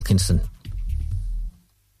Wilkinson.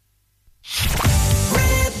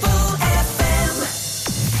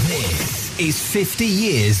 This is 50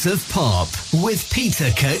 Years of Pop with Peter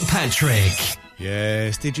Kirkpatrick.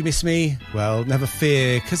 Yes, did you miss me? Well, never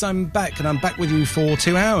fear, because I'm back, and I'm back with you for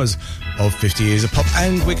 2 hours of 50 Years of Pop.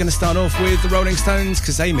 And we're going to start off with the Rolling Stones,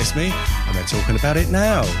 because they missed me, and they're talking about it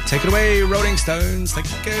now. Take it away, Rolling Stones. Thank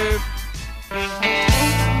you.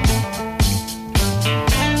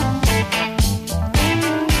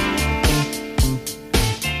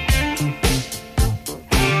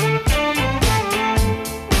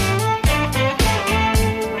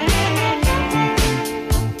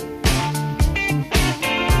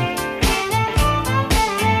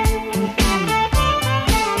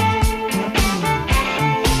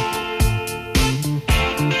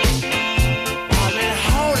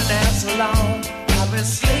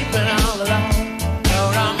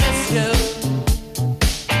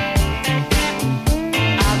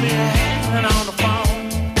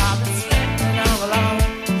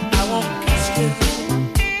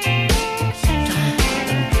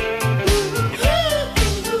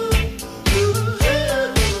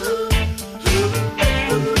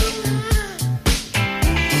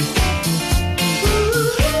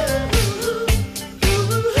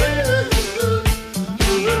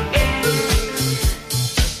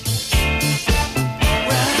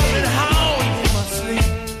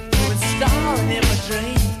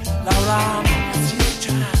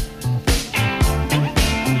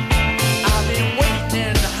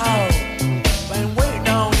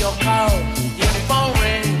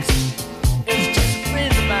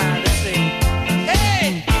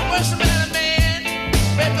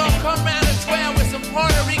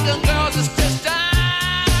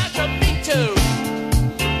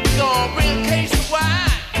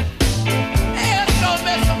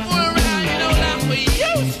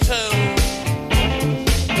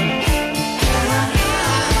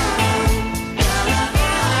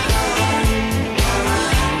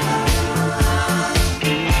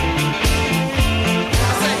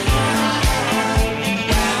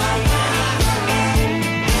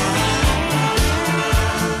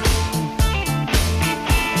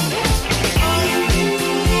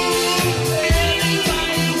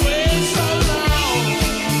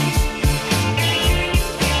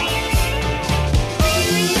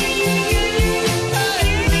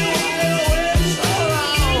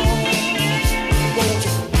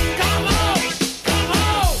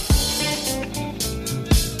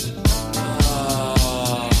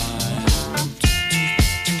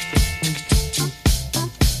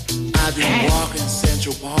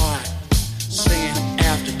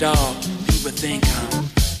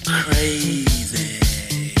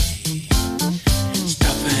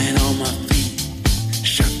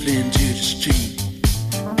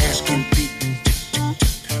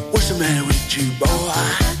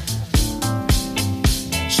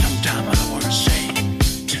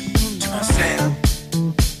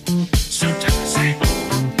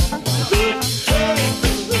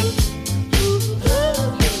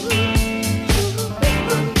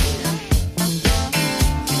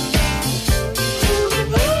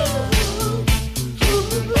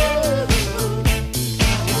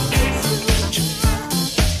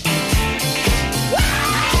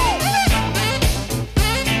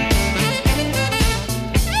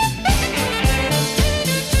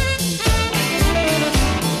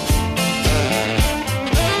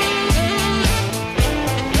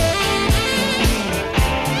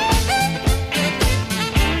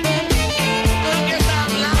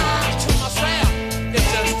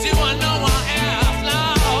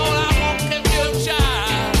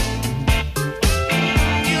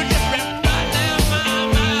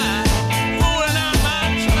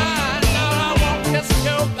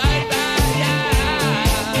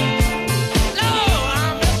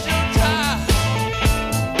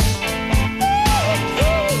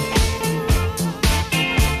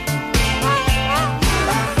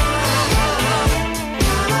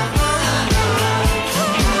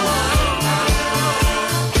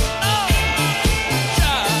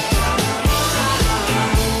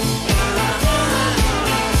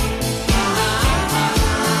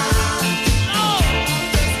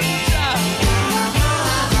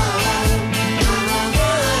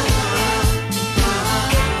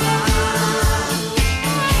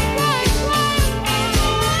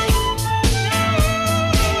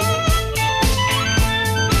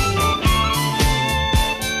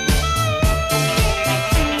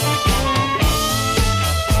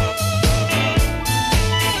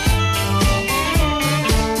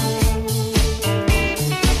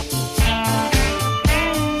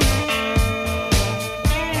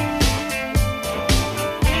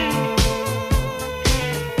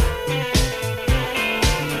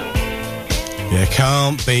 You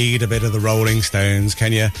can't beat a bit of the Rolling Stones,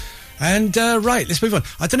 can you? And, right, let's move on.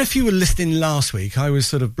 I don't know if you were listening last week. I was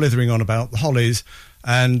sort of blithering on about the Hollies,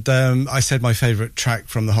 and I said my favourite track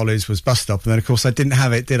from the Hollies was Bus Stop, and then, of course, I didn't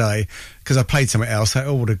have it, did I? Because I played something else. It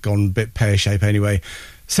all would have gone a bit pear-shaped anyway.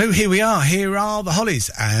 So here we are. Here are the Hollies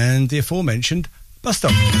and the aforementioned Bus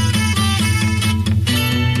Stop.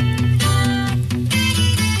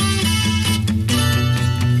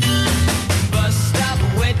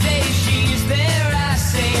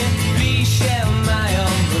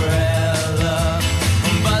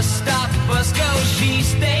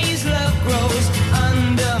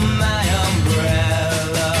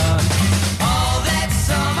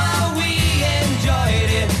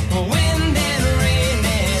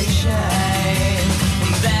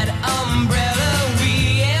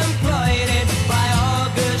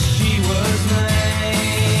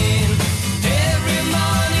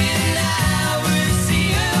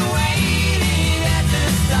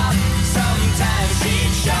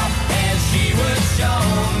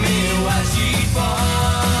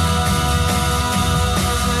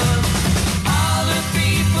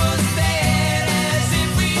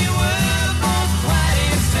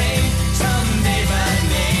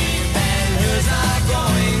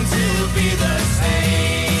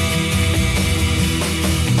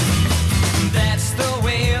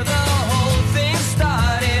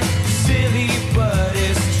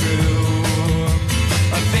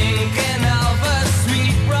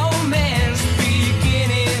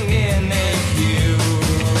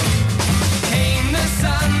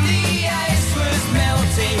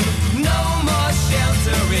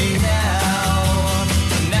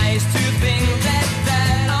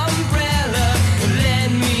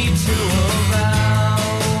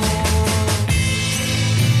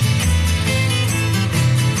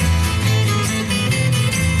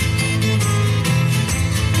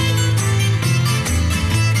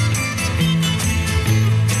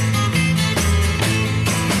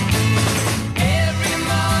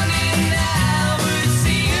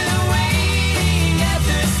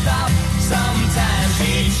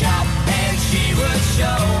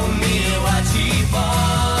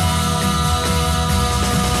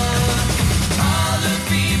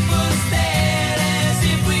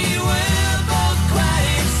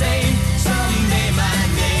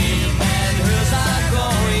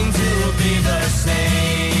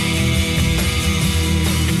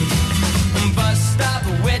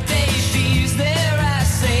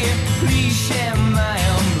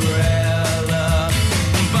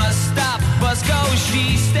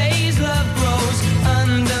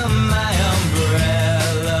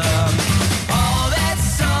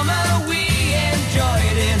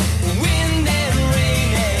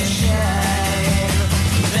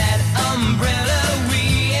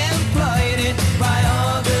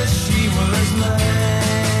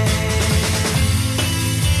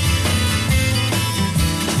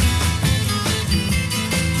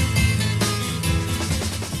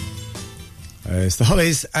 It's the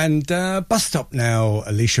Hollies and Bus Stop now.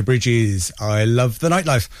 Alicia Bridges. I love the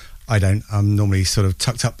nightlife. I don't. I'm normally sort of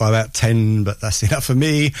tucked up by about 10, but that's enough for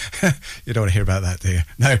me. You don't want to hear about that, do you?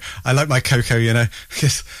 No, I like my cocoa, you know,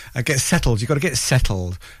 because I get settled. You've got to get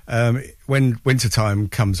settled. When winter time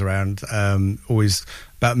comes around, always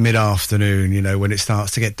about mid-afternoon, you know, when it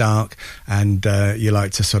starts to get dark and you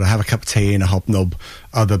like to sort of have a cup of tea and a hobnob.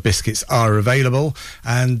 Other biscuits are available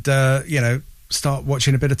and, you know, start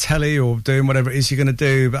watching a bit of telly or doing whatever it is you're going to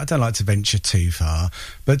do, but I don't like to venture too far.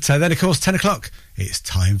 But then, of course, 10 o'clock, it's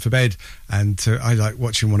time for bed. And I like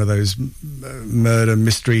watching one of those murder,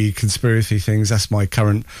 mystery, conspiracy things. That's my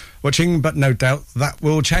current watching, but no doubt that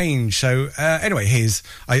will change. So anyway, here's...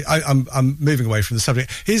 I'm moving away from the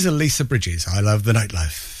subject. Here's Alicia Bridges. I love the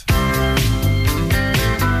nightlife.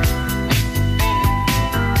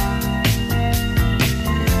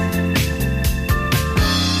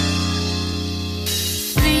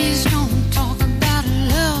 Please don't talk about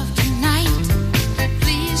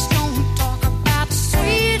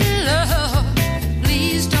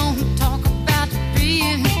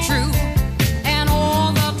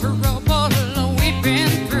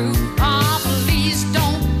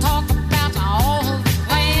all the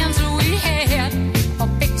plans we had.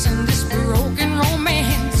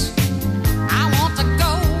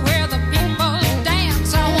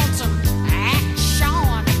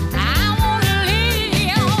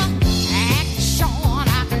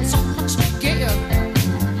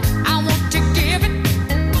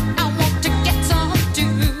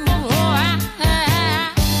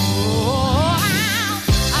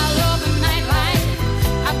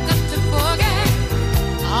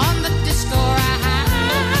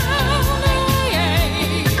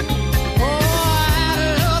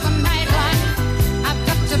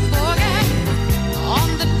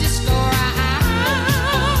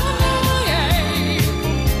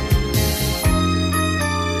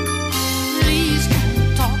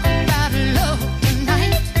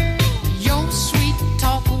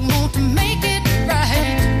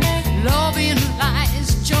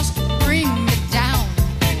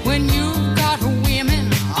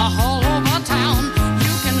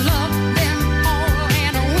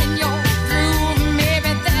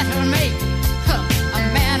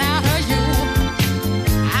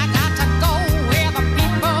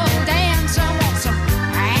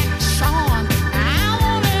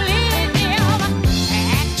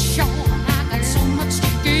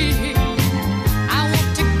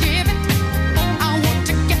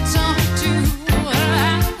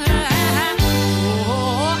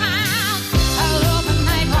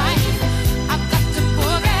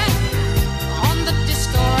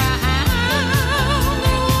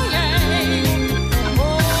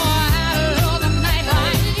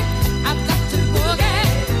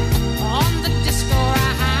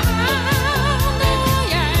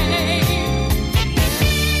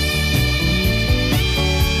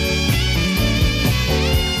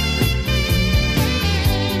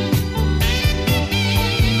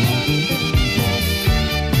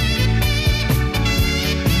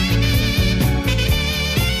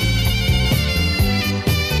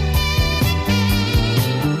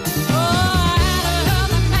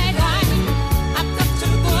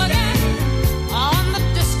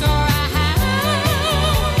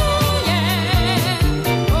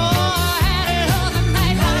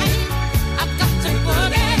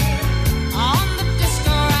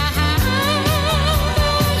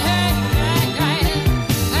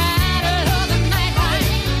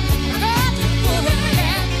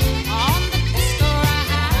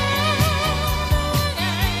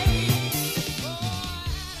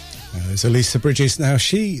 was Alicia Bridges. Now,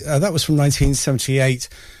 that was from 1978.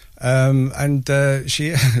 And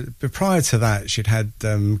she, prior to that, she'd had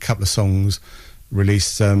a couple of songs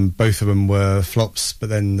released. Both of them were flops, but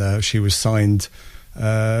then she was signed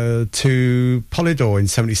to Polydor in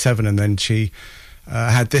 77, and then she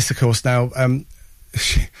had this, of course. Now,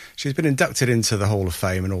 she's been inducted into the Hall of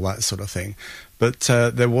Fame and all that sort of thing. But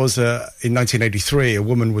there was, in 1983, a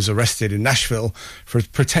woman was arrested in Nashville for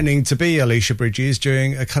pretending to be Alicia Bridges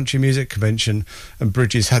during a country music convention, and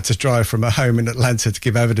Bridges had to drive from her home in Atlanta to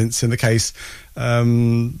give evidence in the case.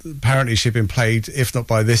 Apparently she'd been played, if not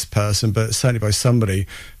by this person, but certainly by somebody,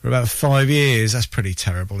 for about 5 years. That's pretty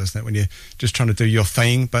terrible, isn't it, when you're just trying to do your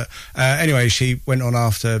thing? But anyway, she went on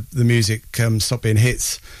after the music stopped being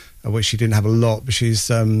hits, which she didn't have a lot, but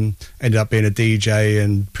she's ended up being a DJ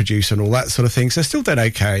and producer and all that sort of thing, so still done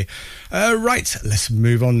okay. Right, let's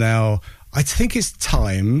move on now. I think it's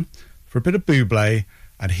time for a bit of Bublé,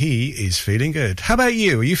 and he is feeling good. How about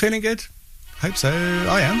you? Are you feeling good? Hope so.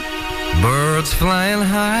 I am. Birds flying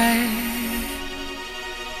high,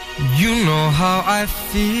 you know how I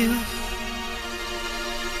feel.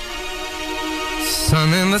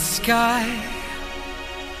 Sun in the sky,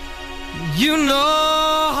 you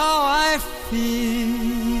know how I feel.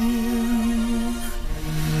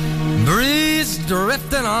 Breeze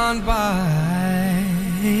drifting on by,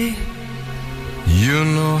 you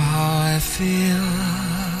know how I feel.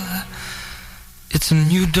 It's a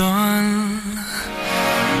new dawn,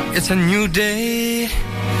 it's a new day,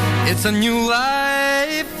 it's a new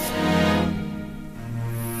life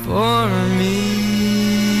for me.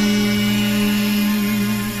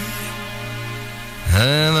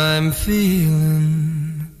 And I'm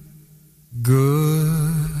feeling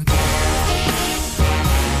good.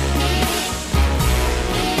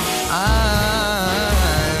 I'm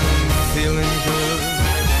feeling good.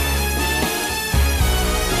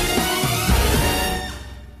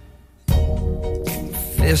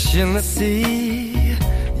 Fish in the sea,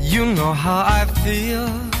 you know how I feel.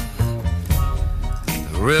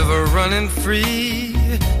 River running free,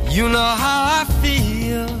 you know how I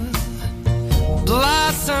feel.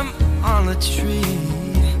 Blossom on a tree,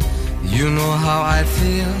 you know how I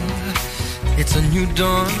feel. It's a new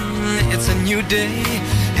dawn, it's a new day,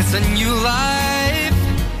 it's a new life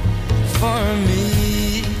for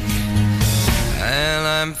me. And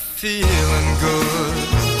I'm feeling good.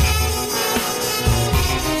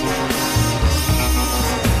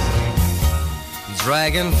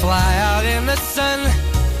 Dragonfly out in the sun,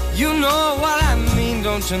 you know what I mean,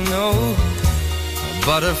 don't you know?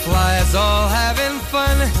 Butterflies all having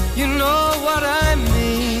fun, you know what I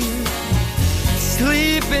mean.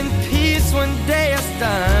 Sleep in peace when day is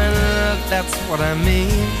done, that's what I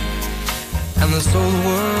mean. And this old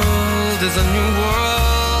world is a new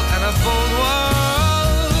world and a bold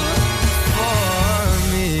world for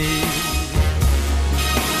me.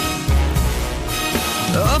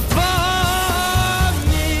 For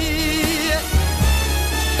me.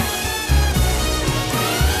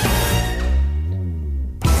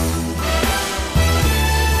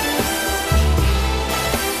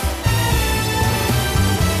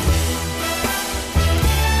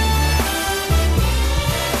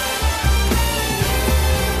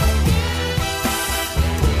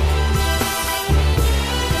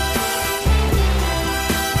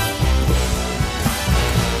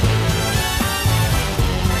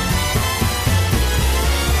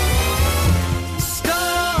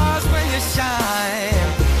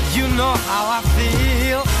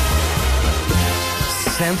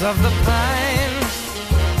 Scent of the pine,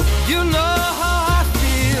 you know how I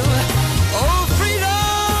feel. Oh,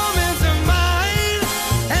 freedom is mine,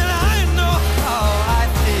 and I know how I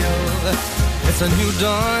feel. It's a new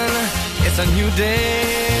dawn, it's a new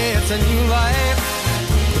day, it's a new life.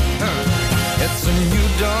 It's a new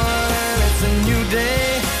dawn, it's a new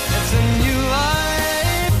day, it's a new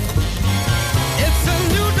life. It's a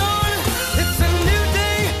new dawn, it's a new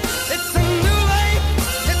day, it's a new life.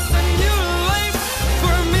 It's a new life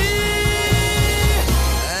for me.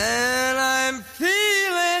 And I'm feeling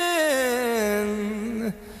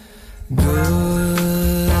good.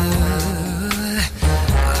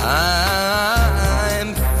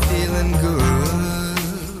 I'm feeling good.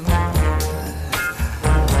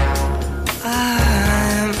 I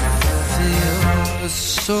feel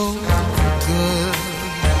so good.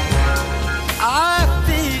 I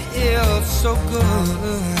feel so good.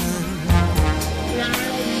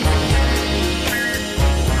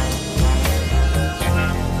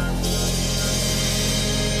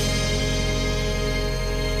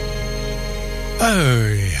 Oh,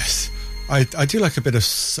 yes. I do like a bit of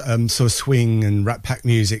sort of swing and Rat Pack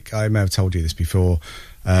music. I may have told you this before.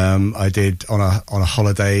 I did on a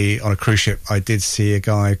holiday on a cruise ship. I did see a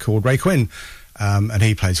guy called Ray Quinn, and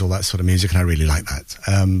he plays all that sort of music, and I really like that.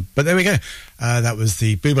 But there we go. That was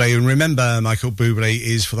the Bublé. And remember, Michael, Bublé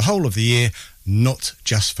is for the whole of the year, not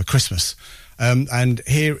just for Christmas. And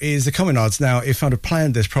here is the Communards. Now, if I'd have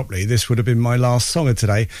planned this properly, this would have been my last song of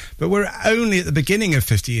today. But we're only at the beginning of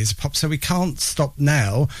 50 Years of Pop, so we can't stop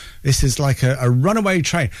now. This is like a runaway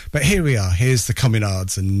train. But here we are. Here's the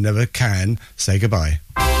Communards, and Never Can Say Goodbye.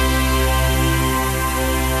 I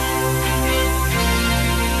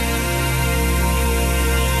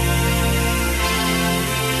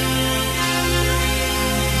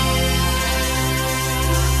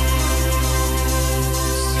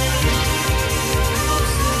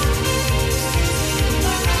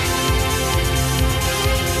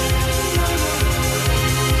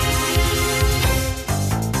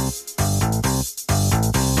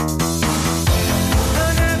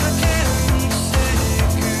never can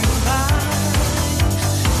say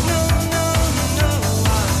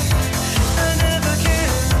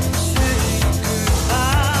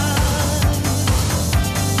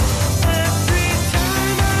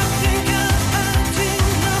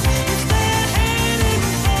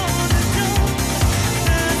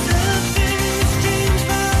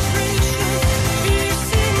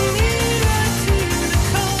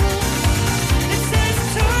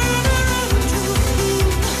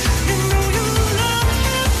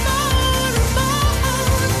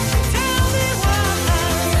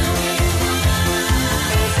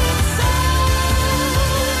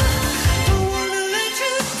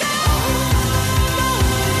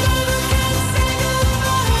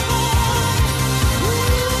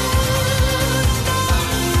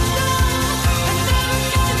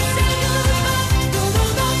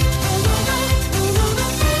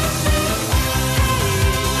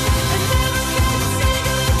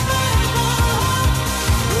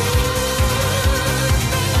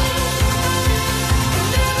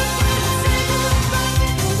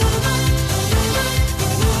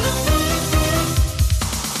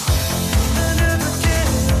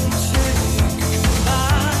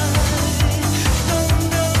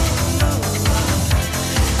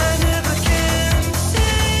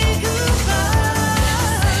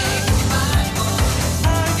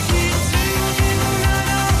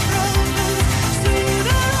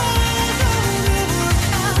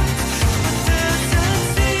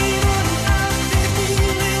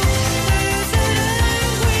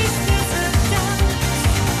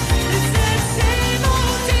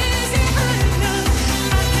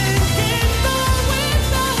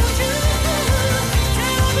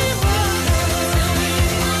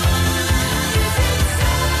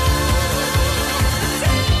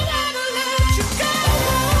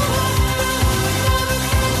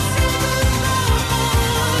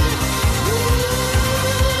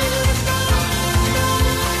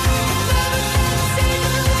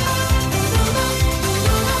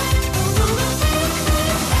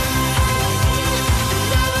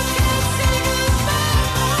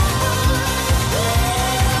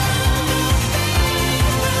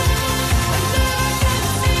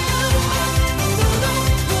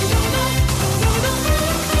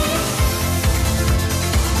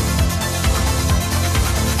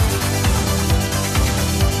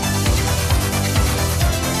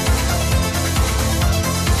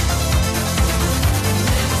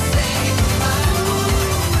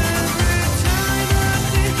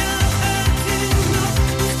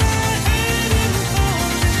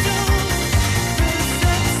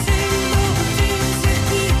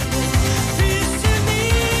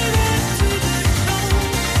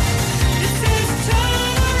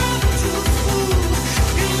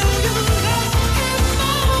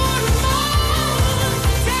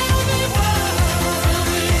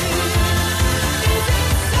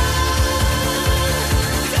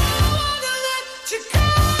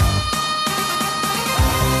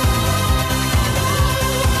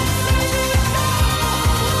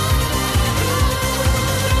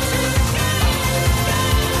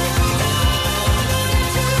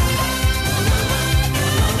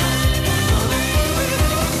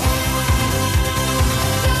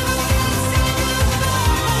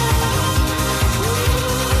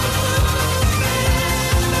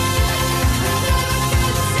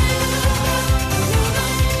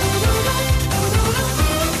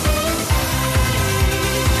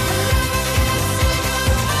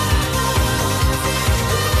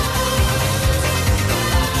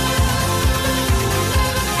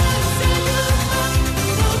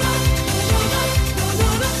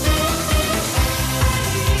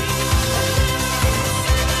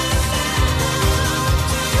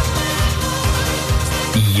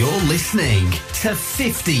listening to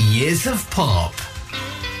 50 Years of Pop.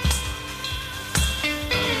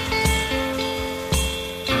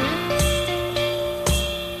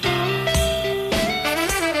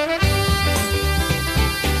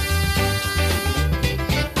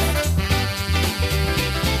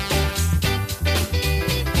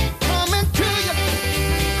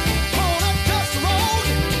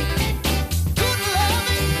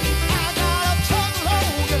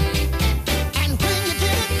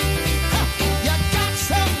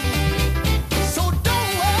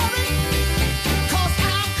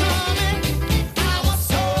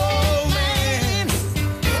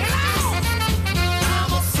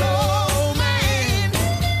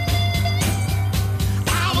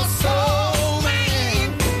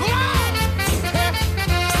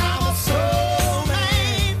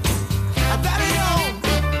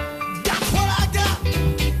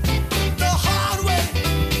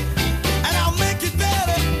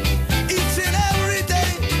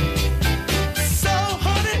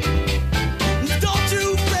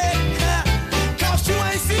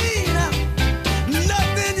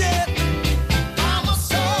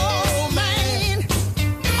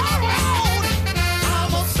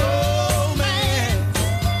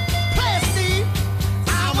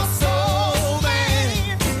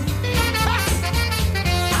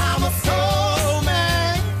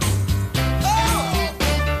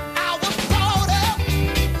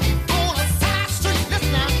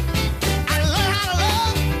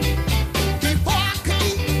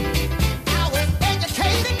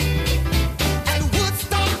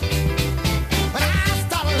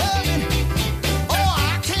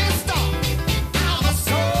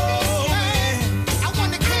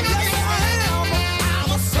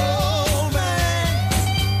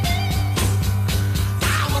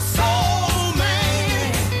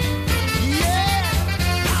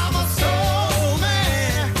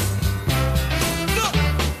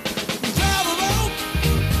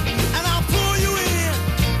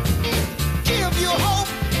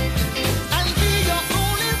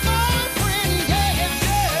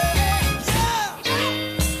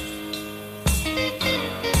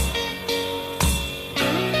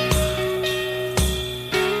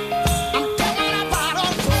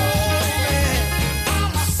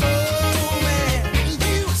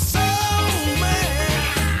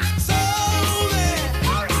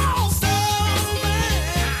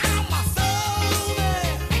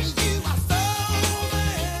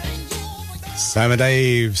 Sam and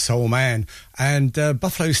Dave, Soul Man, and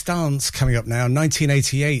Buffalo Stance coming up now,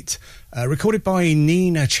 1988, recorded by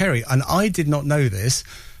Nina Cherry. And I did not know this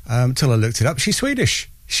until I looked it up. She's Swedish.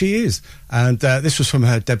 She is. And this was from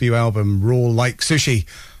her debut album, Raw Like Sushi.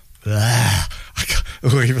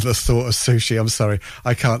 Or even the thought of sushi, I'm sorry.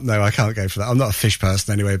 I can't go for that. I'm not a fish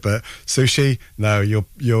person anyway, but sushi, no, you're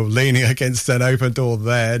leaning against an open door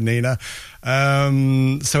there, Nina.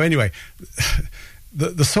 So anyway...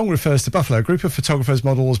 The song refers to Buffalo, a group of photographers,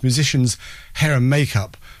 models, musicians, hair and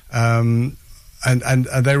makeup, and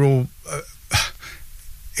they're all...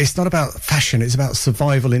 it's not about fashion, it's about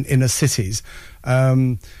survival in inner cities.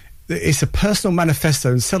 It's a personal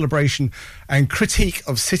manifesto and celebration and critique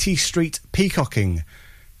of city street peacocking.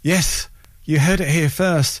 Yes, you heard it here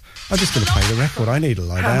first. I'm just going to play the record. I need to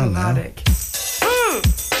lie down now.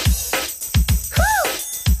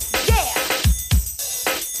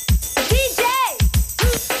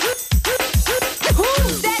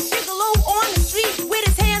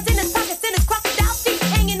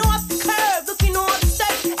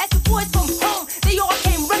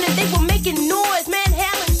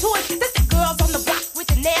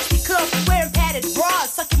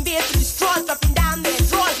 Dropping down their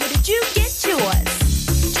drawers. Where did you get yours?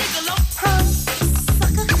 Gigolo, huh,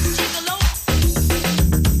 sucker, gigolo.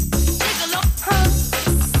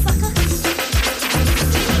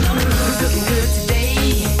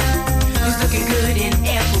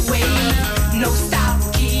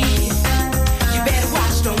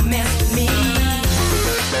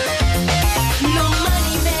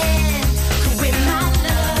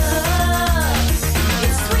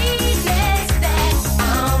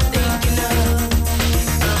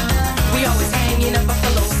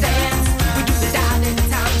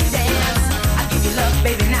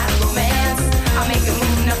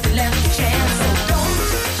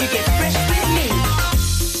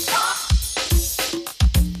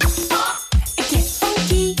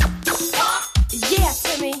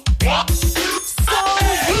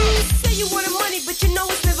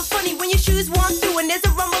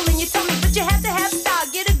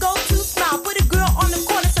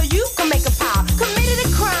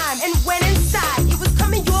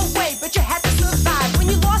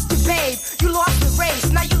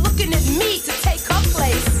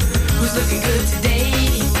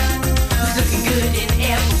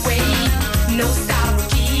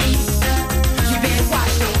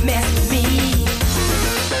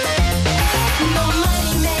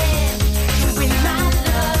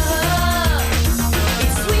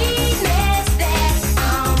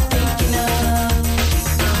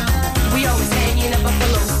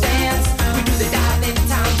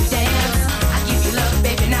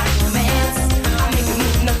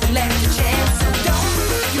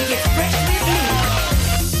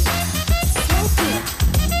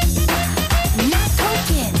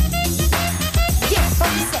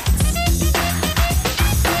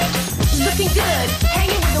 good,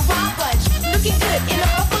 hanging with a wild bunch. Looking good in a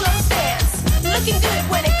buffalo stance. Looking good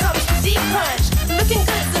when it comes to deep crunch. Looking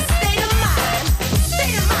good's a state of mind.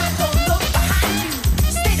 State of mind, don't look behind you.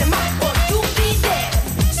 State of mind, or you'll be dead.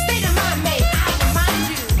 State of mind, may I remind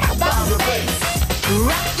you. About the bass,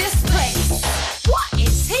 rock this place. What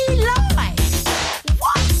is he like?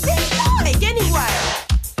 What's he like anyway?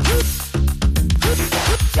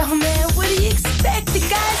 Yo, man, what do you expect? The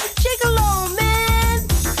guy's a gigolo, man.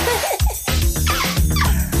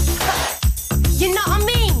 You know what I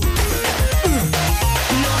mean?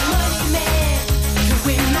 No money, man, to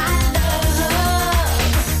win my love.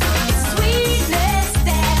 It's sweetness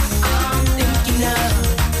that I'm thinking of.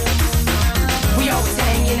 We always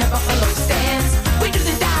hang in a buffalo stance. We do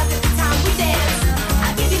the dive every time we dance. I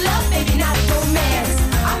give you love, baby, not romance.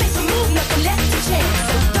 I make a move, nothing left to chance.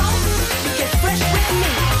 So don't get fresh with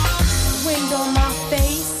me. Wind on my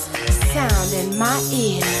face, sound in my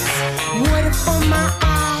ears, water for my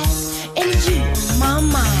eyes, and you on my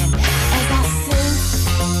mind. As I sing,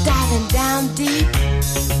 diving down deep,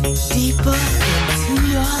 deeper into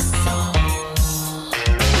your soul.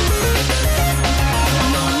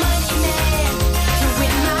 No money, man, to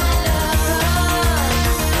win my love.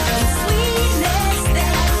 It's sweetness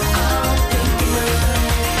that I'm thinking of.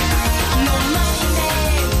 No money,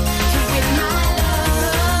 man, to win my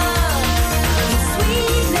love. It's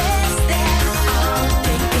sweetness that I'm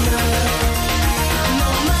thinking of. No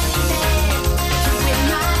money, man, to win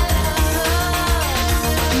my love.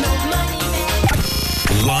 No money, man.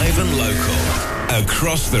 Live and local,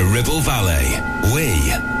 across the Ribble Valley, we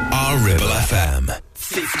are Ribble FM.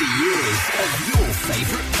 50 years of your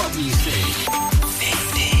favourite pop music.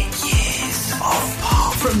 50 years of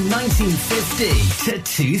pop. From 1950 to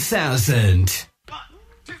 2000.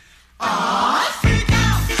 Freak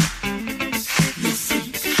out. You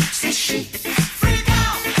see, say she. Freak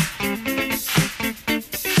out.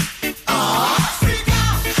 Freak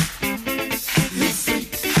out. You see,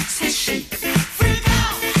 say she. Freak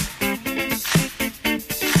out.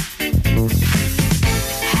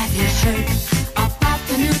 Have you heard about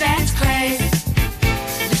the new dance craze?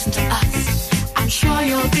 Listen to us, I'm sure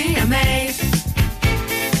you'll be amazed.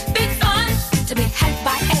 Big fun to be had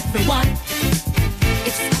by everyone.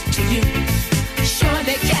 It's up to you. Sure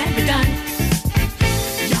they can be done.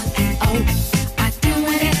 Young and old are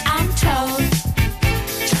doing it, I'm told.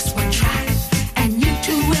 Just one try, and you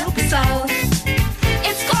too will be sold.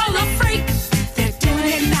 It's called a freak. They're doing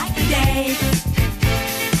it night and day.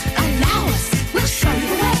 Allow us, we'll show you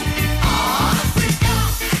the way. Freak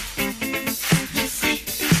out. You see,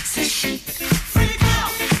 say she. Freak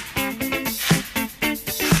out.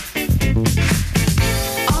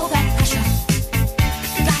 All that pressure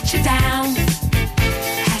got you down.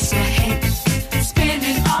 Has your head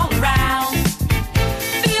spinning all around.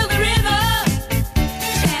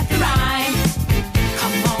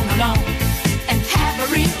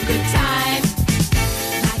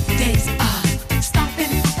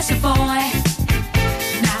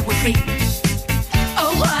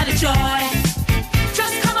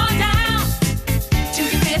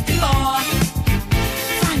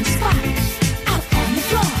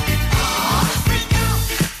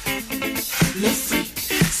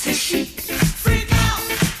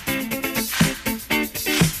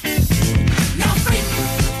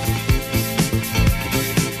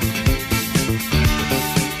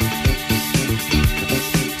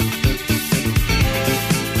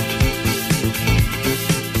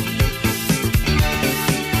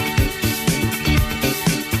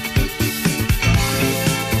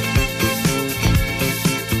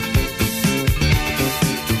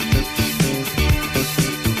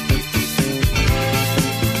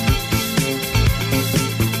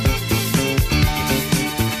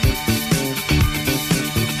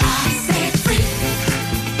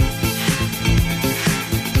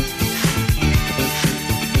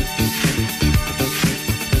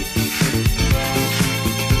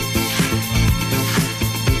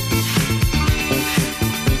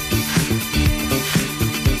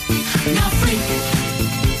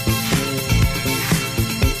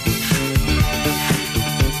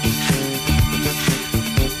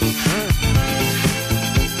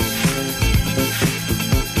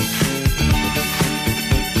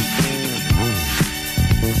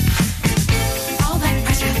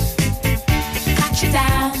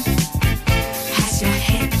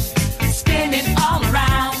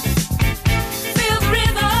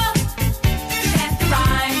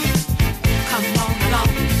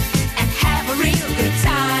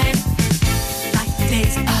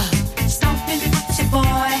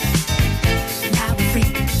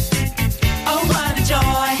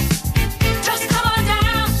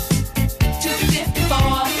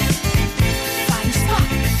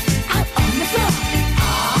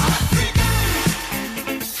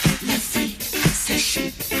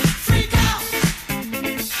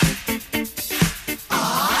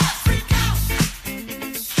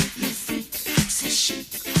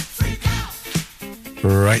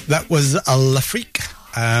 Right, that was L'Afrique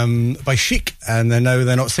by Chic, and no,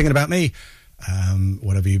 they're not singing about me,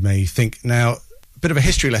 whatever you may think. Now, a bit of a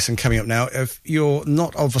history lesson coming up now. If you're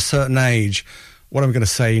not of a certain age, what I'm going to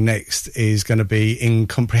say next is going to be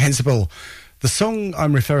incomprehensible. The song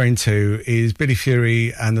I'm referring to is Billy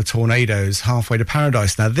Fury and the Tornadoes, Halfway to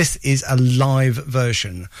Paradise. Now, this is a live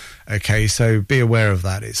version, okay, so be aware of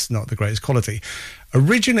that. It's not the greatest quality.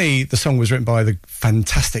 Originally, the song was written by the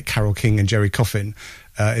fantastic Carole King and Jerry Coffin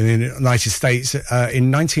in the United States.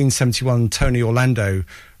 In 1971, Tony Orlando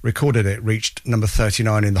recorded it, reached number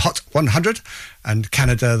 39 in the Hot 100, and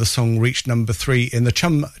Canada, the song reached number 3 in the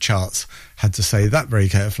Chum charts. Had to say that very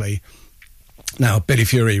carefully. Now, Billy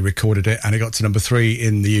Fury recorded it, and it got to number 3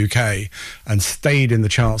 in the UK and stayed in the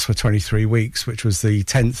charts for 23 weeks, which was the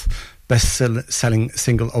 10th best-selling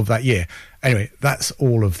single of that year. Anyway, that's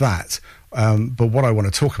all of that. But what I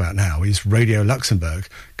want to talk about now is Radio Luxembourg,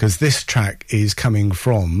 because this track is coming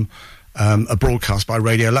from a broadcast by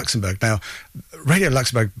Radio Luxembourg. Now, Radio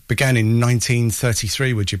Luxembourg began in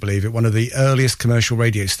 1933, would you believe it? One of the earliest commercial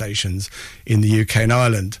radio stations in the UK and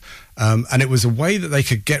Ireland. And it was a way that they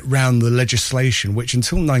could get round the legislation, which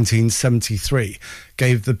until 1973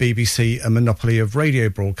 gave the BBC a monopoly of radio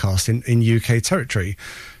broadcast in UK territory.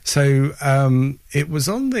 So it was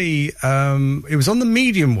on the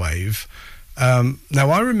medium wave. Now,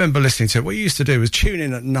 I remember listening to it. What you used to do was tune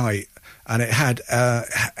in at night, and it had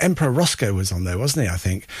Emperor Roscoe was on there, wasn't he, I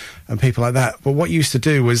think, and people like that. But what you used to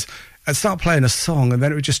do was I'd start playing a song, and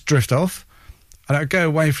then it would just drift off, and I'd go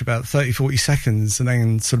away for about 30, 40 seconds, and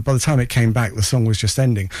then sort of by the time it came back, the song was just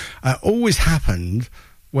ending. It always happened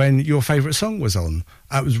when your favourite song was on.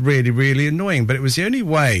 That was really, really annoying, but it was the only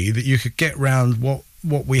way that you could get round what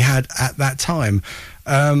we had at that time.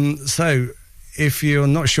 So if you're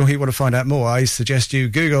not sure you want to find out more, I suggest you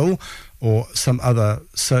Google, or some other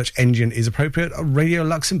search engine is appropriate, Radio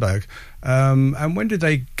Luxembourg. And when did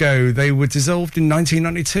they go? They were dissolved in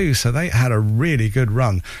 1992, so they had a really good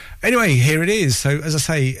run. Anyway, here it is. So, as I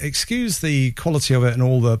say, excuse the quality of it and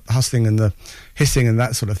all the hustling and the hissing and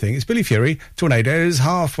that sort of thing. It's Billy Fury, Tornadoes,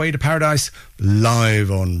 Halfway to Paradise,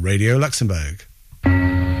 live on Radio Luxembourg.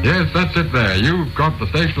 Yes, that's it there. You've got the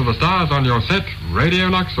Station of the Stars on your set, Radio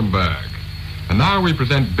Luxembourg. And now we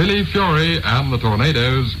present Billy Fury and the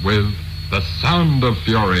Tornadoes with The Sound of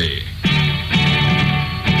Fury.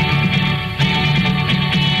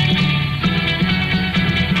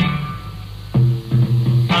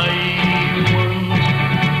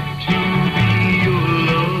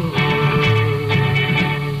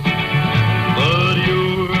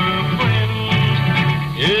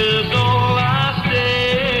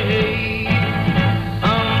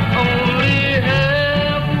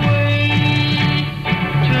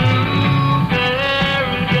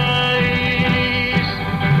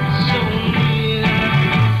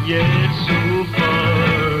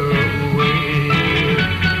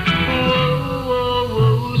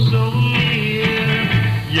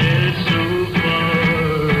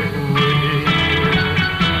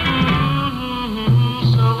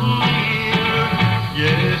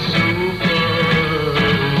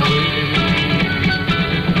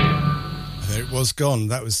 Gone.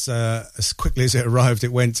 That was as quickly as it arrived,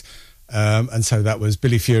 it went. And so that was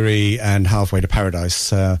Billy Fury and Halfway to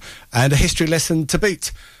Paradise, and a history lesson to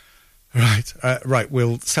boot. Right,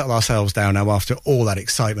 we'll settle ourselves down now after all that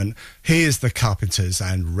excitement. Here's the Carpenters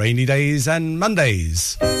and Rainy Days and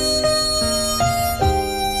Mondays.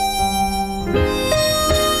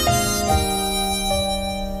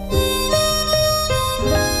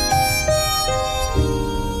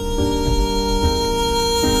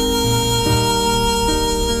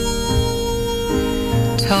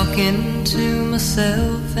 Talking to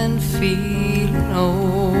myself and feeling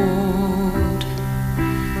old.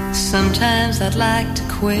 Sometimes I'd like to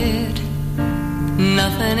quit.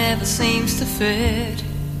 Nothing ever seems to fit.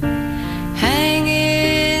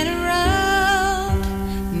 Hanging around,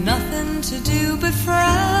 nothing to do but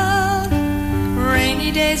frown.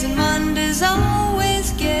 Rainy days and Mondays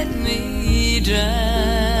always get me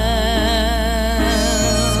down.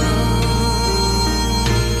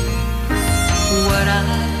 What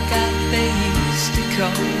I've got they used to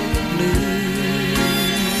call the blues.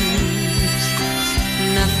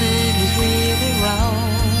 Nothing is really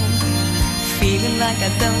wrong. Feeling like I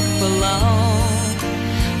don't belong.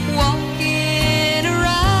 Walking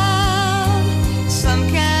around some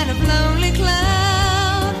kind of lonely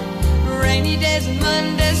cloud. Rainy days and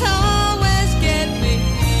Mondays always get me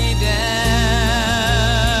down.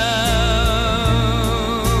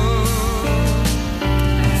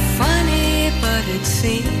 Funny, but it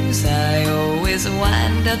seems I always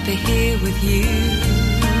wind up here with you.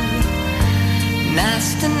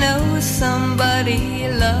 Nice to know somebody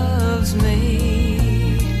loves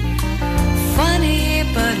me. Funny,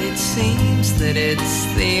 but it seems that it's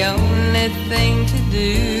the only thing to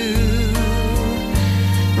do.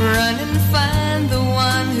 Run and find the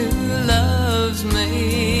one who loves me.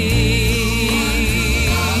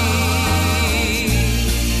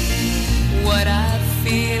 What I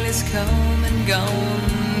feel is come and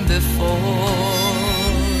gone before.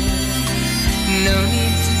 No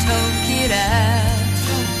need to talk it out.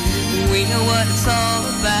 We know what it's all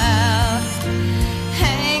about.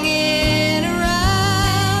 Hanging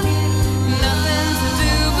around, nothing to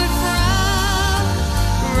do but frown.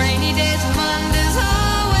 Rainy days and Mondays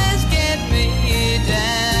always get me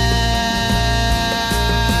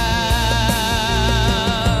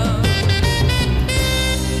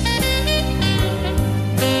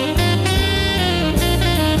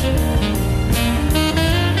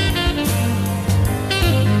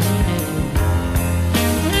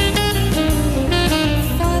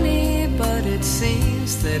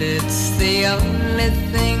that it's the only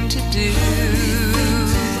thing to do.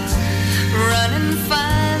 Run and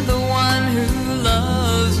find the one who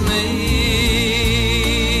loves me.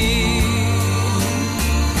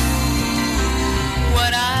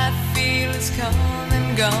 What I feel is come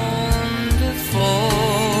and gone before.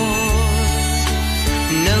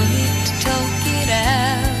 No need to talk it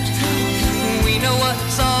out. We know what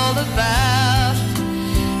it's all about.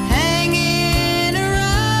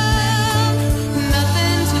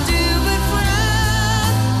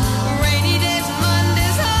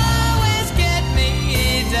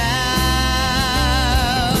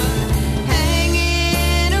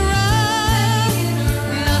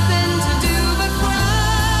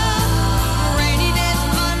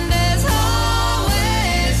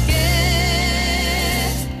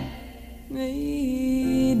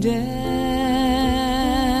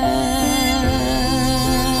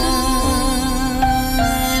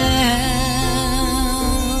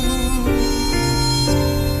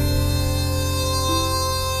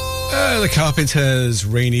 The Carpenters,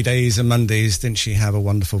 Rainy Days and Mondays. Didn't she have a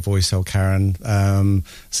wonderful voice, old Karen?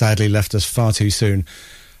 Sadly left us far too soon.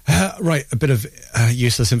 Right, a bit of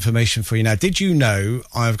useless information for you now. Did you know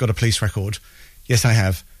I've got a police record? Yes, I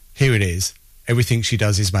have. Here it is. Everything she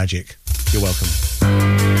does is magic. You're welcome.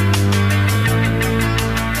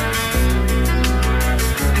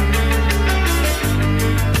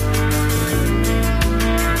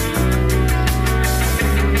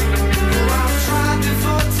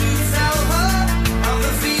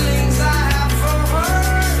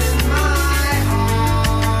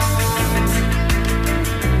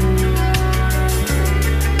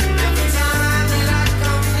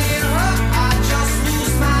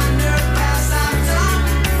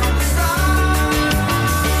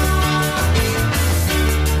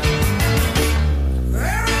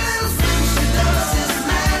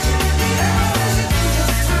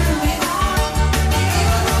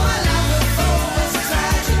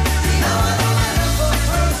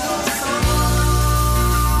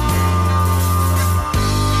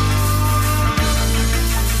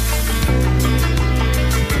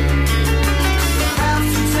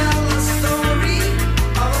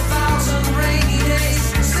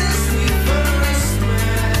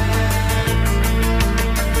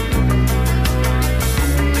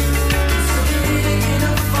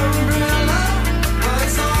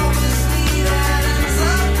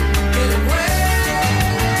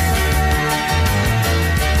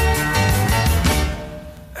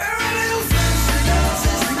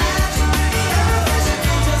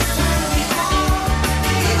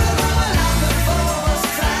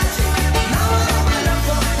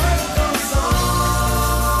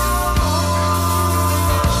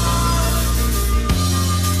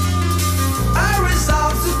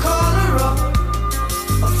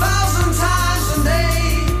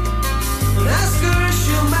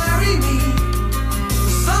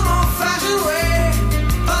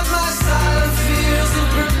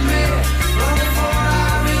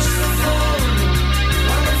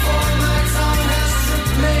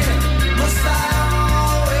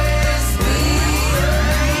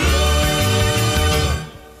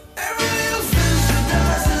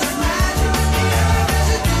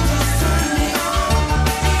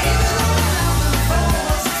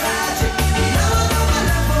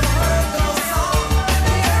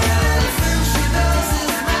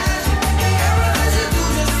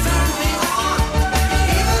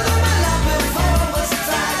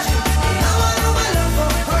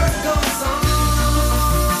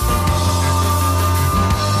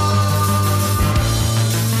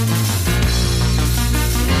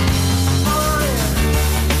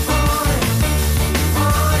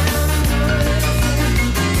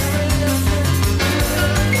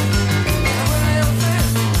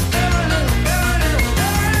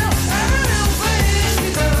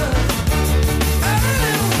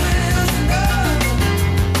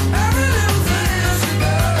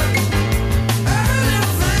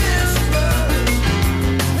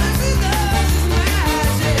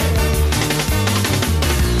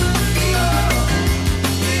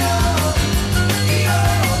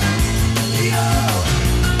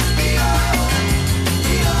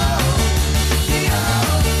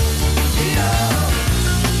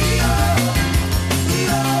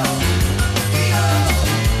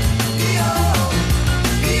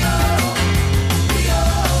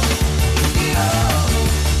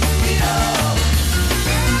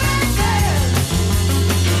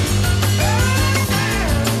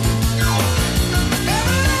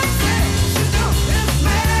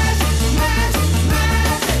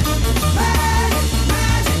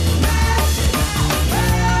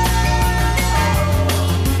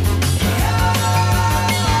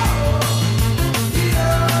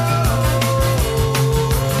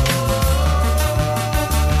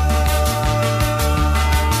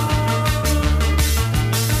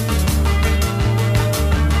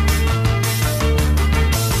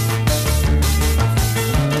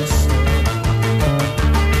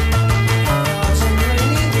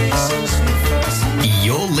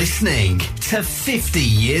 listening to 50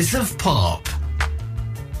 Years of Pop.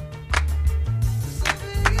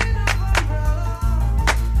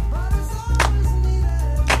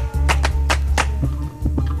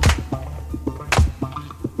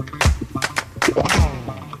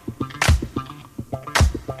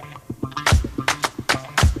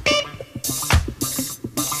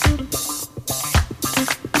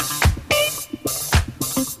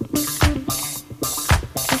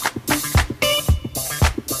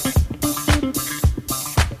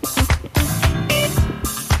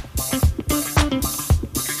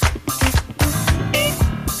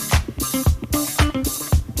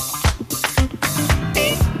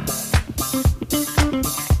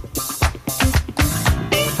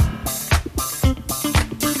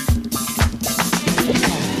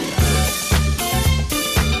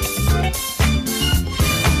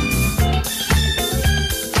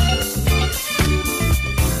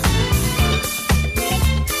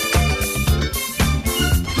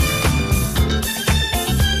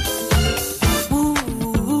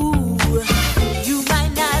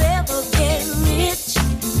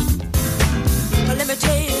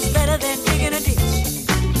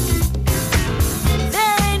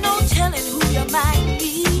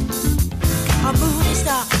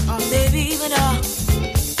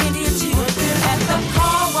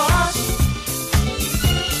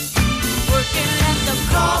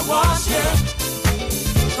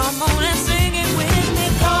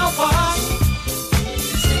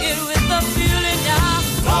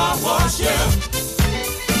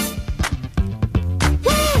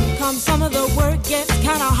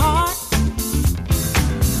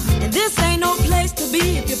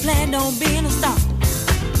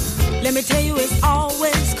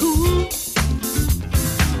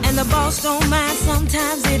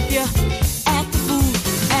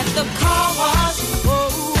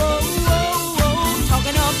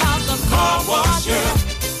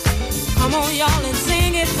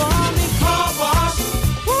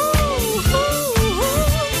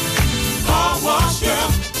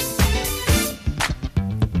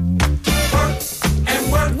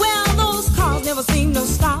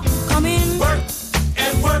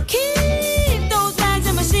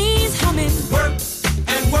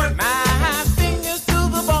 My fingers to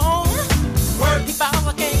the bone. Work. If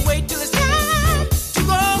I can't wait till it's time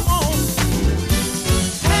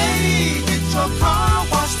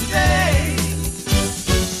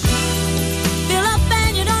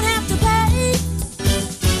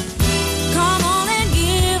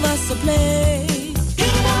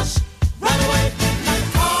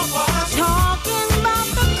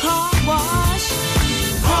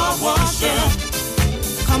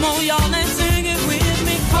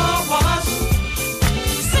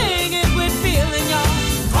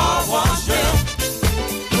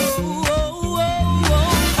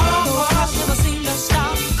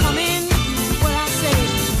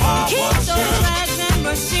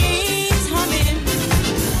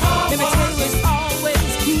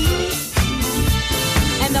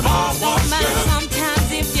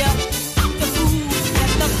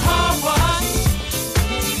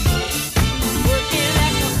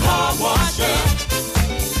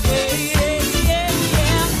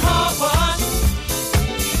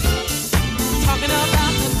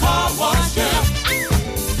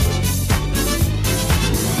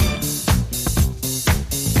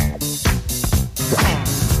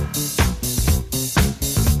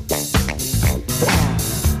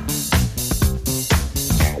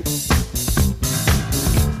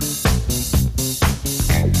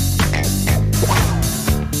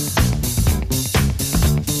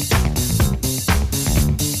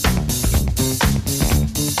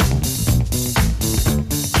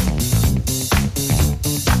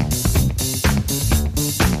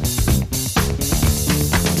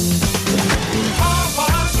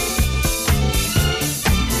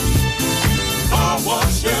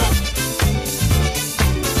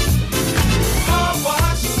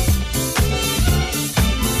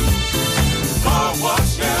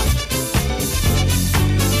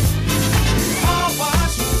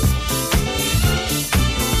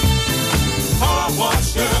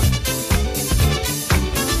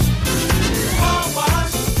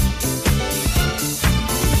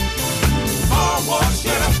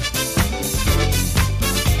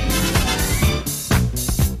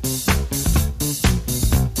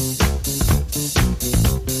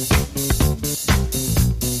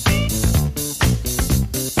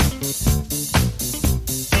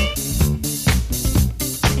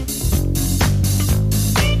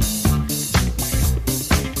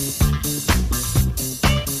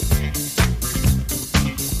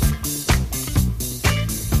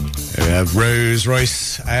Rose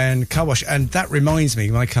Royce and Car Wash. And that reminds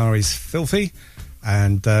me, my car is filthy,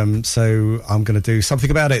 and so I'm going to do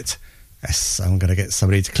something about it. Yes, I'm going to get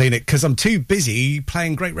somebody to clean it because I'm too busy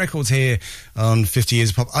playing great records here on 50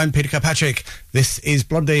 Years of Pop. I'm Peter Kirkpatrick. This is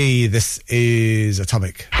Blondie. This is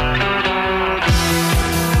Atomic.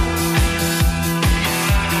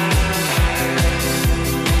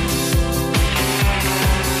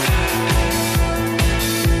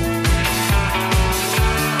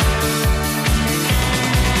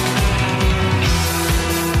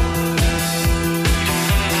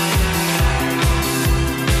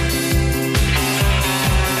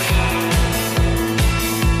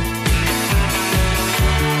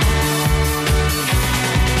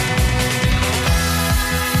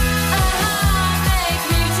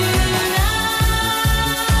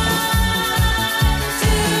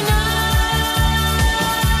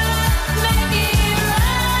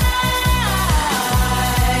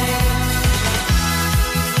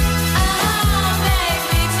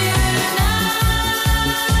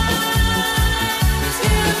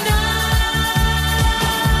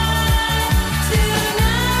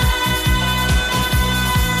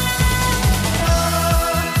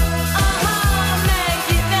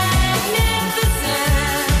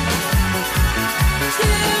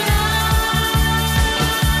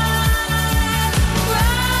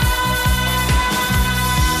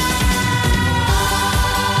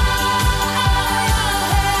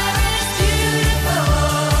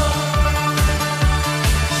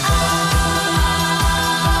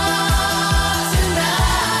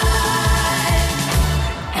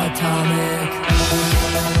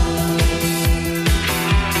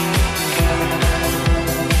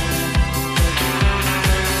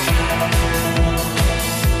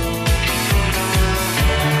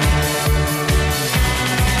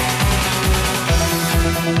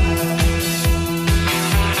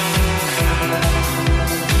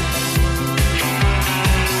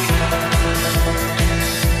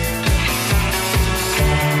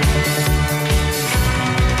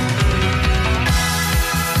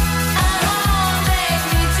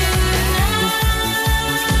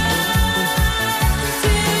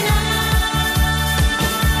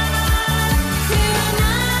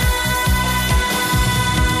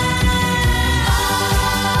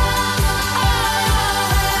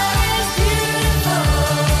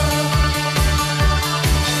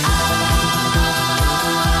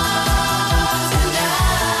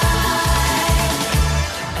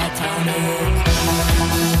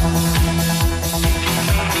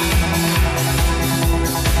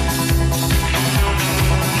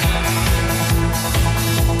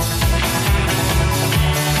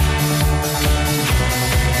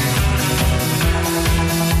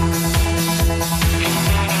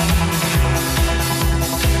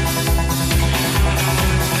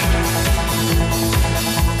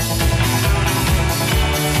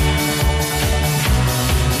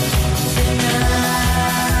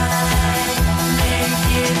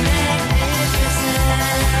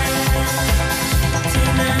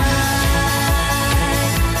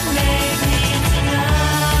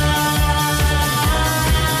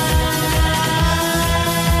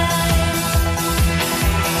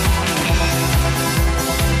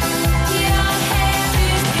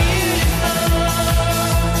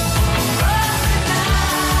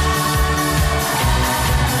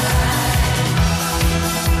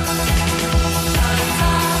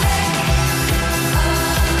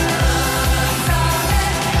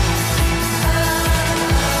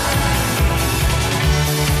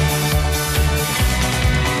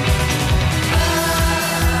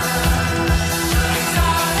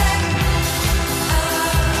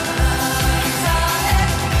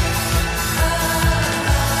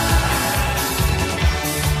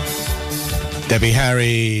 Debbie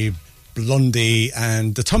Harry, Blondie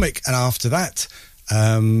and Atomic. And after that,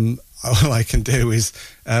 all I can do is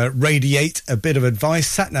radiate a bit of advice,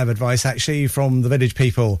 sat-nav advice actually, from the village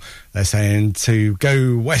people. They're saying to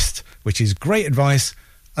go west, which is great advice,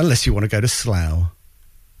 unless you want to go to Slough.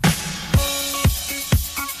 Yeah.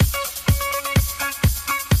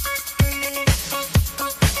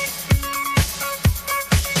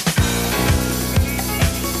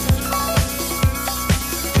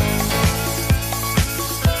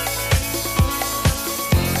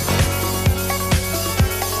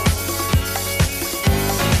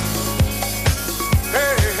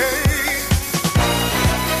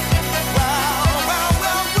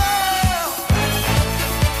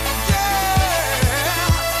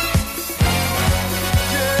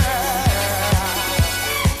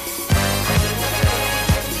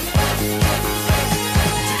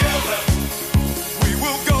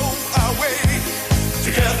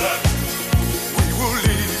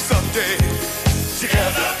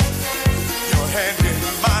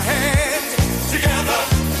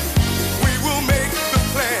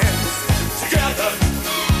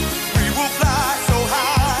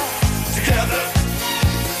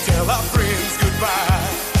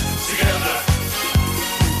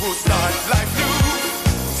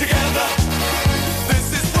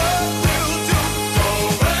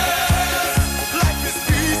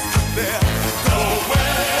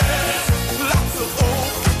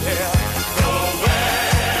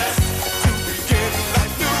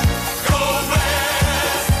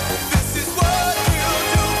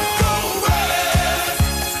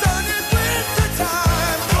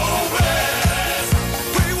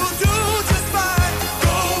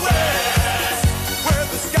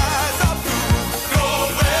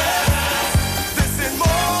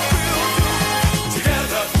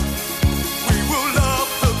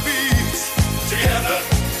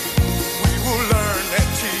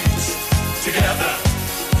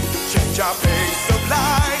 our pace of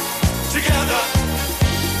life. Together,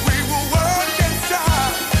 we will work and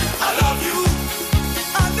strive. I love you.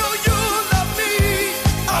 I know you love me.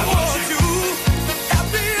 I want you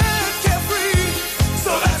happy and carefree.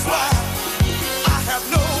 So that's why I have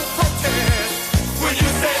no protest when you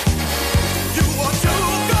say you want to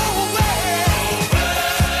go west.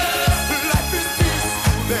 Life is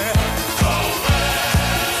peaceful there.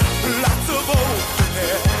 Lots of open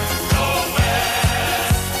air.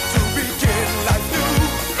 To begin life new.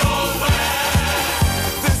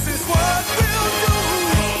 This is what we'll do.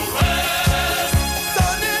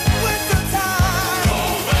 Sun in winter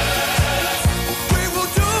time. We will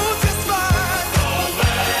do just fine.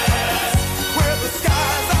 Where the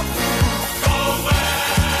skies are blue.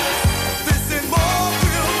 This and more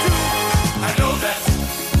we'll do. I know that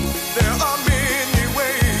there are many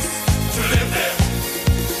ways to live there.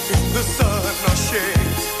 In the sun or shade.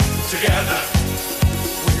 Together,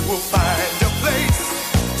 we will find a place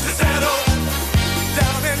to settle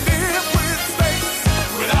down and live with space.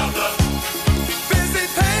 Without the busy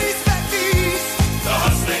pace that leads the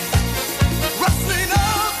hustling, rustling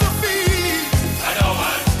of the feet. I know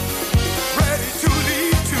I'm ready to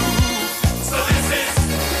lead to. So this is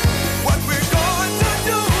what we're going to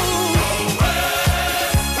do.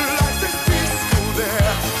 Life is peaceful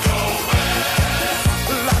there.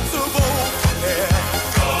 Lots of open air.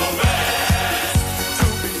 To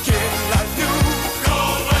begin life new.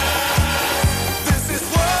 This is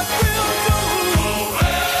what we'll do.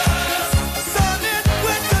 Sun in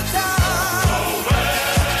winter time.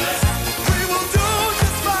 We will do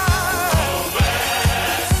just fine.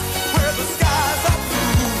 Where the skies are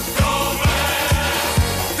blue.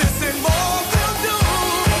 This and more we'll do.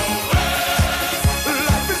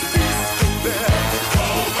 Life is peaceful there.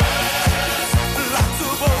 Lots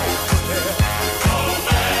of open air.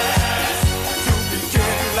 To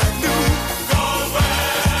begin life new.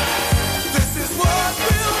 This is what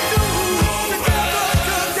we'll do.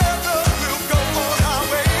 Together, we'll go on our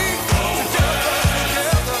way.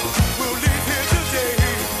 Together, we'll leave here today.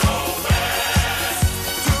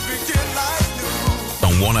 To begin life new.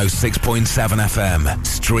 On 106.7 FM,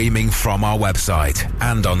 streaming from our website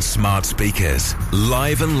and on smart speakers.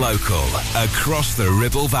 Live and local, across the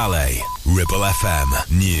Ribble Valley. Ribble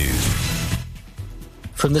FM News.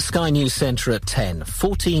 From the Sky News Centre at 10,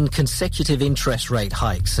 14 consecutive interest rate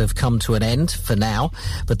hikes have come to an end for now,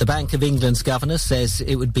 but the Bank of England's governor says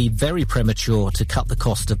it would be very premature to cut the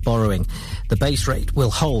cost of borrowing. The base rate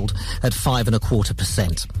will hold at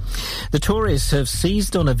 5.25%. The Tories have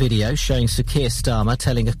seized on a video showing Sir Keir Starmer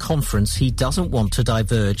telling a conference he doesn't want to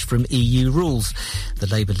diverge from EU rules. The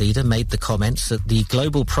Labour leader made the comments at the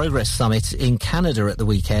Global Progress Summit in Canada at the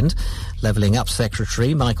weekend. Levelling Up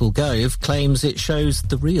Secretary Michael Gove claims it shows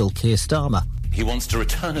the real Keir Starmer. He wants to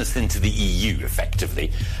return us into the EU,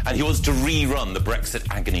 effectively, and he wants to rerun the Brexit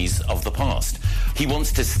agonies of the past. He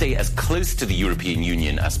wants to stay as close to the European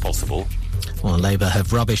Union as possible. Well, Labour have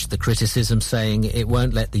rubbished the criticism, saying it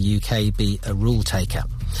won't let the UK be a rule taker.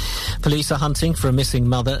 Police are hunting for a missing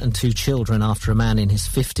mother and two children after a man in his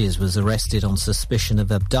 50s was arrested on suspicion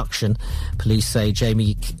of abduction. Police say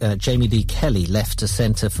Jamie D. Kelly left a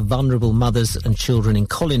centre for vulnerable mothers and children in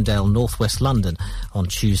Colindale, northwest London, on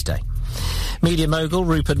Tuesday. Media mogul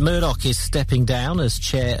Rupert Murdoch is stepping down as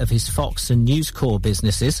chair of his Fox and News Corp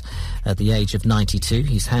businesses. At the age of 92,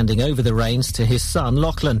 he's handing over the reins to his son,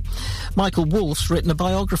 Lachlan. Michael Wolff's written a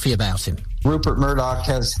biography about him. Rupert Murdoch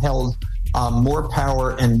has held more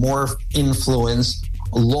power and more influence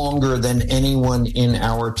longer than anyone in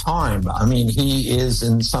our time. I mean, he is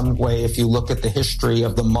in some way, if you look at the history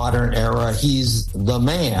of the modern era, he's the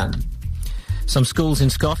man. Some schools in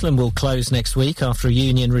Scotland will close next week after a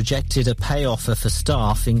union rejected a pay offer for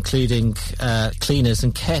staff, including cleaners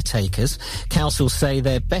and caretakers. Councils say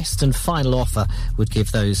their best and final offer would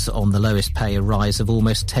give those on the lowest pay a rise of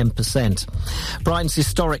almost 10%. Brighton's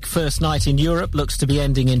historic first night in Europe looks to be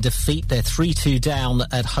ending in defeat. They're 3-2 down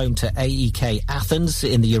at home to AEK Athens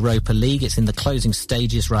in the Europa League. It's in the closing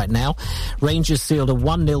stages right now. Rangers sealed a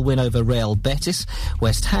 1-0 win over Real Betis.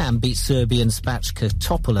 West Ham beat Serbian Spatska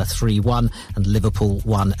Topola 3-1 and Liverpool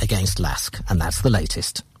won against Lask. And that's the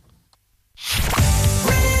latest.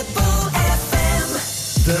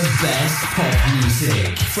 The best pop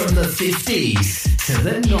music from the 50s to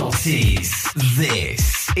the noughties.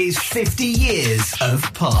 This is 50 years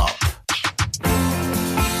of pop.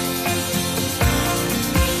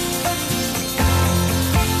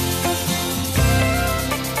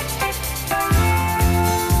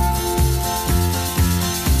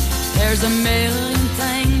 There's a million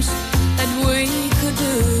things that we could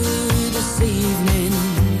do this evening.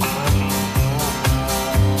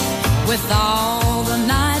 With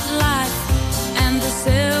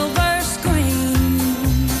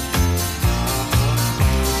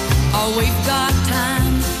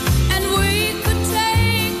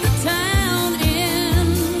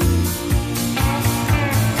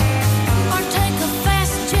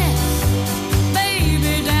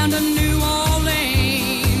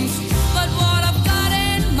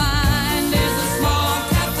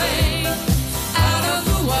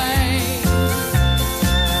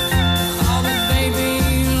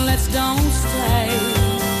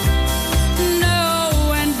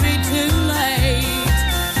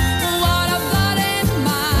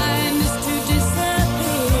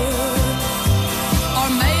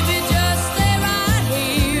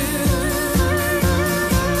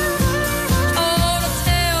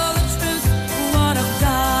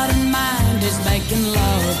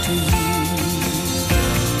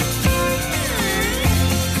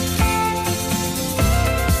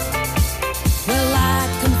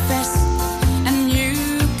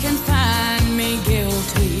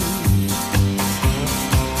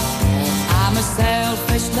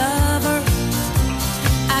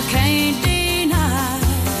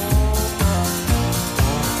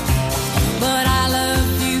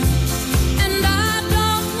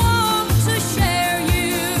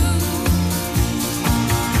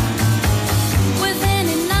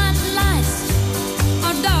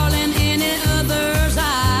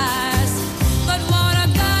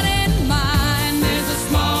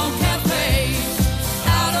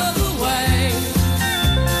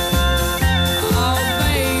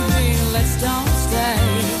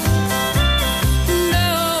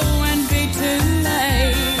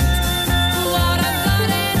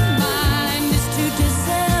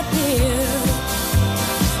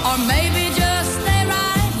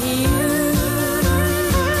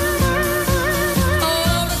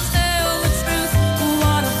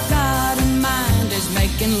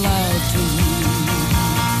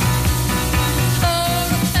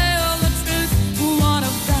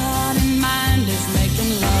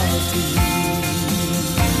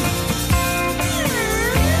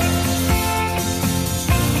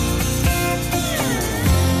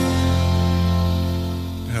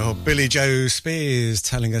Billy Joe Spears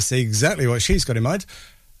telling us exactly what she's got in mind.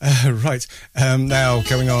 Right, now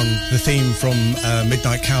going on the theme from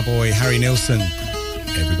Midnight Cowboy, Harry Nilsson.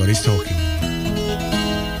 Everybody's talking.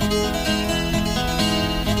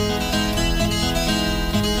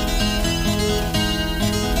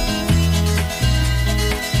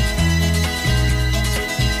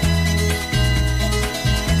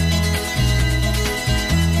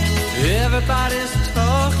 Everybody's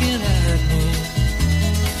talking at me.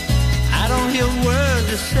 I don't hear words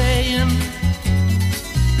they're saying,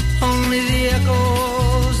 only the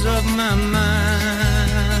echoes of my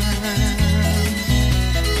mind.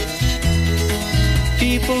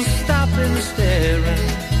 People stopping and staring,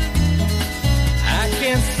 I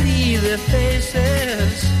can't see their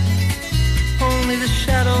faces, only the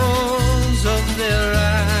shadows of their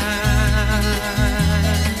eyes.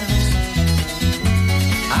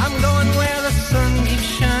 I'm going where the sun keeps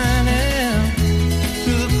shining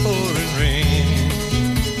through the pouring rain,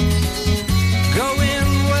 going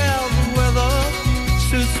where the weather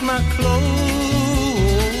suits my clothes,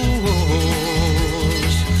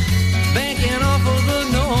 banking off of the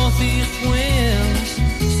northeast winds,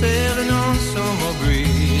 sailing on summer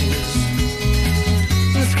breeze,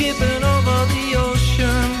 and skipping over the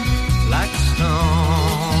ocean like a stone.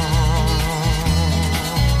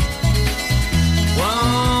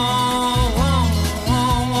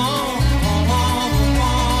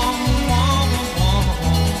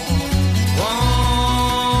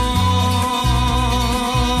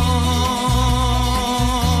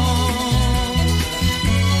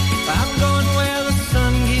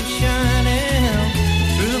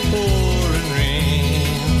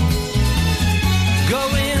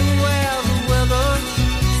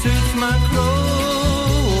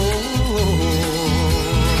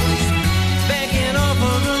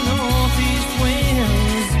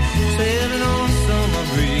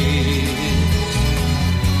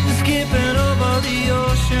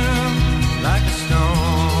 Like a stone.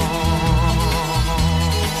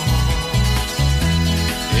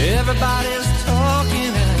 Everybody's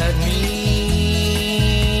talking at me.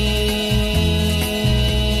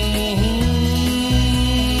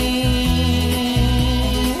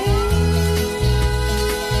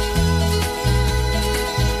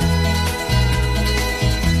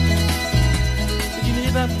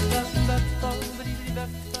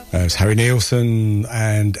 There's Harry Nilsson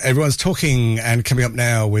and everyone's talking. And coming up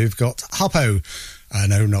now, we've got Harpo.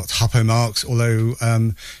 No, not Harpo Marx, although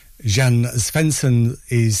Jan Svensson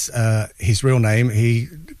is his real name. He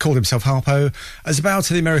called himself Harpo as a bow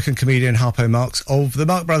to the American comedian Harpo Marx of the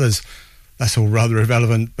Marx Brothers. That's all rather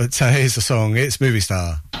irrelevant, but here's the song. It's Movie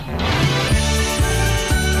Star.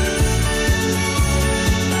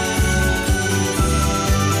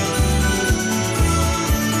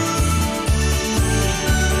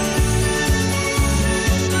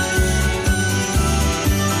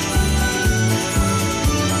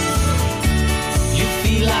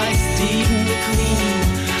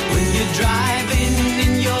 Driving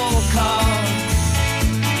in your car,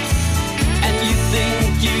 and you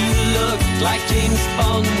think you look like James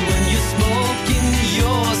Bond when you're smoking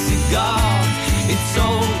your cigar. It's so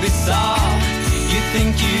bizarre. You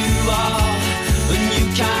think you are a new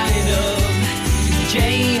kind of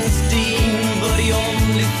James Dean, but the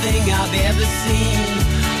only thing I've ever seen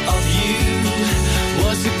of you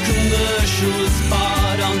was a commercial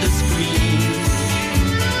spot on the screen.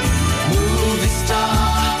 Movie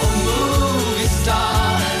star.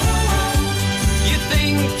 Star. You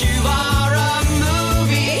think you are a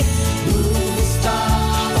movie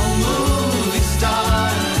star, oh movie star.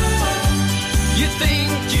 You think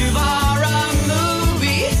you are a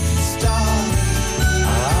movie star.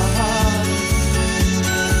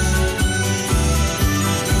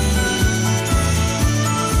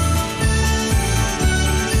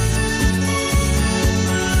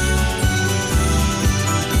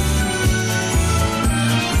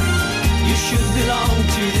 Belong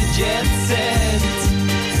to the jet set,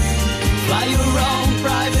 fly your own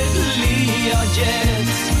privately or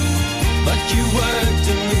jets, but you worked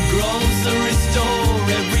in the grocery store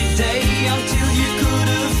every day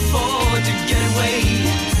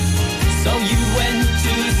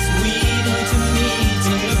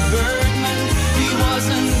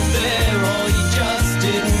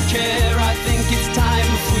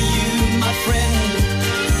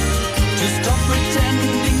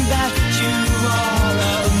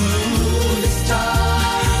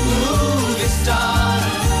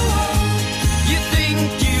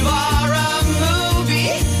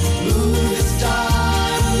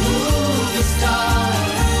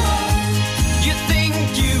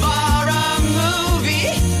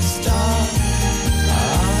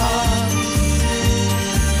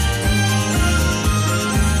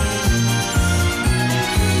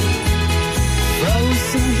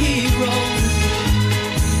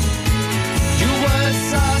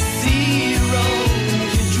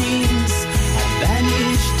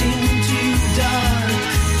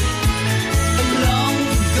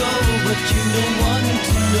you don't want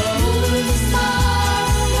to know. Movie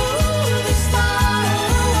star.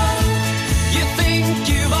 You think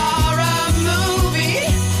you are a movie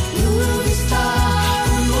star.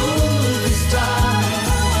 You think you are a movie star.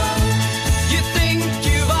 You think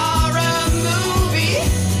you are a movie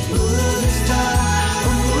star.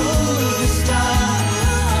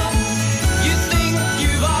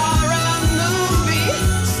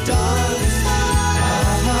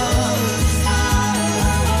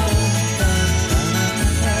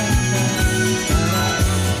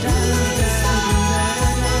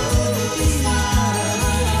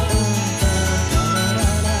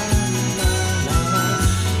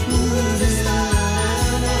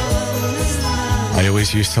 I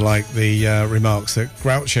always used to like the remarks that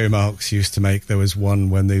Groucho Marx used to make. There was one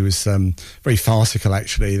when he was very farcical,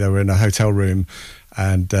 actually. They were in a hotel room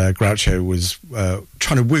and Groucho was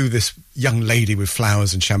trying to woo this young lady with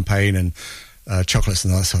flowers and champagne and chocolates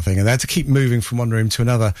and that sort of thing. And they had to keep moving from one room to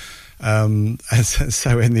another. And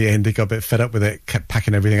so in the end, he got a bit fed up with it, kept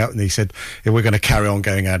packing everything up. And he said, if we're going to carry on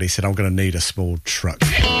going out, he said, I'm going to need a small truck.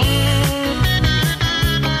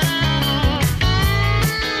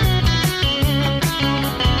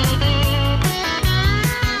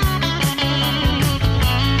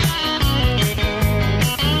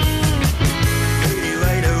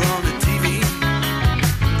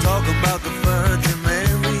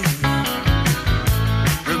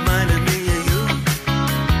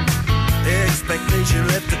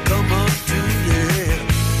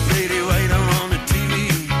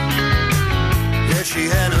 She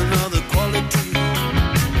had another quality,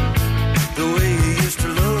 the way you used to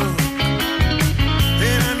look.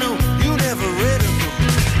 And I know you never read a book,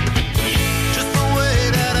 just the way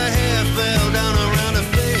that her hair fell down around her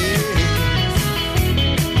face.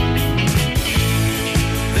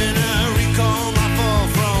 Then I recall my fall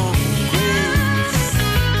from grace.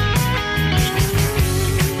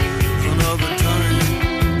 Another time,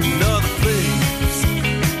 another place.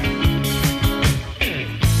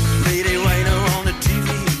 Lady writer on the TV,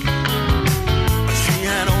 she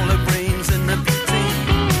had all her brains in the beauty.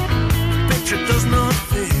 The picture does not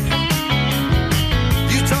fit.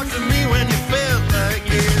 You talked to me when you felt like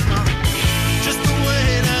it, just the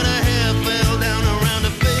way that her hair fell down around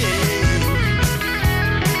her face.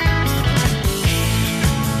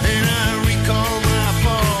 And I recall my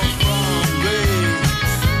fall from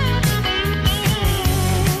grace.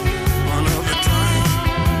 Another time,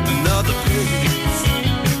 another place.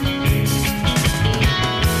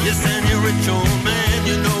 Yes, and you're a rich old man,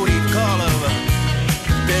 you know he'd call her a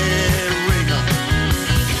dead ringer.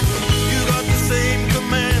 You got the same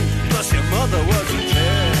command, plus your mother was a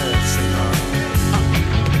jazz singer.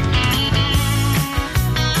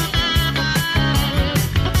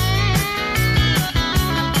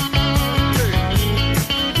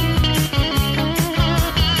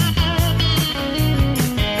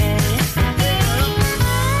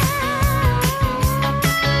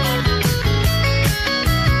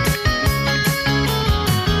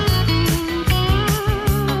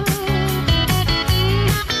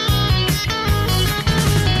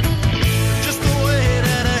 Just the way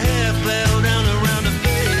that her hair fell down around her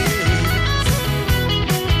face.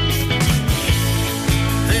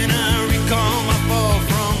 Then I recall my fall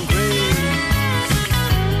from grace.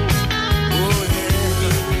 Oh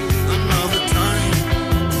yeah, another time,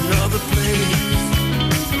 another place.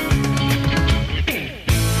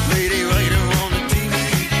 Lady writer on the TV,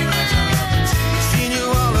 she knew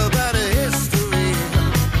all about her history.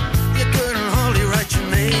 You couldn't hardly write your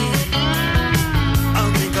name. I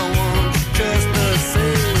think I want you just the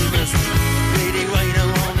same as lady writer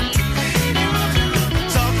on the TV,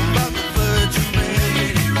 talking about the Virgin Mary.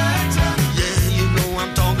 Yeah, you know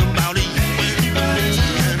I'm talking about you and me.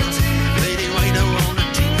 Lady writer on the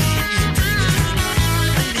TV,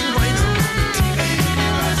 lady writer on the TV,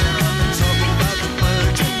 talking about the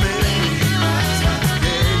Virgin Mary.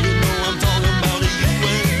 Yeah, you know I'm talking about you and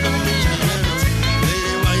me.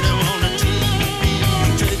 Lady writer on the TV.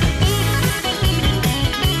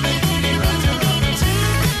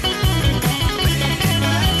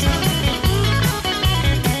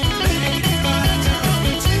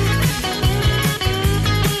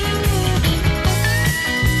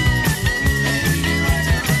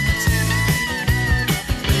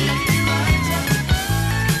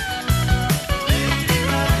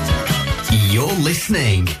 You're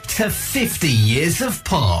listening to 50 Years of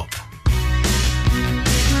Pop.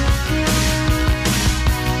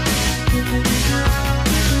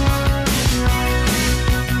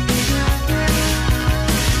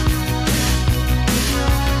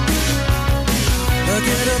 I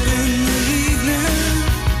get up in the evening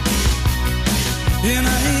and I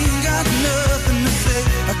ain't got nothing to say.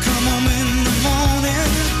 I come home in the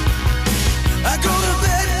morning, I go to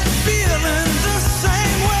bed feeling the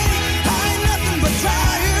same way. I ain't nothing but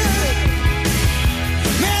tired.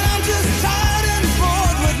 Man, I'm just tired and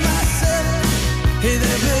bored with myself. Hey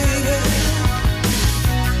there, baby,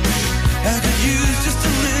 I could use just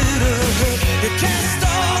a little help. You can't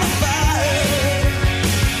start a fire.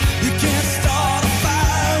 You can't start a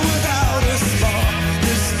fire without a spark.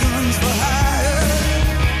 This gun's for hire.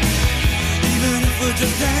 Even if we're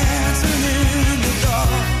just dancing in the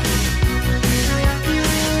dark.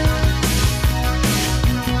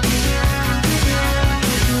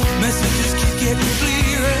 Messages keep getting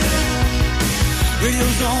clearer.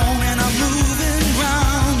 Radio's on and I'm moving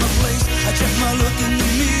round the place. I check my look in the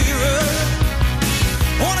mirror.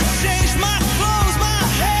 Wanna change my clothes, my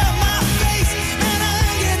hair, my face, and I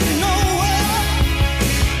ain't getting nowhere.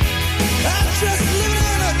 I'm just living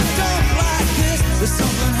in a dump like this. There's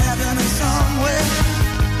something happening somewhere.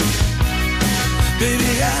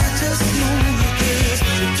 Baby, I just know that this.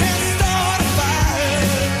 You can't start a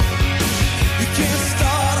fire. You can't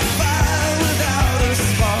start a fire without a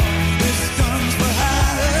spark. This gun's for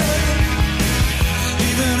hire.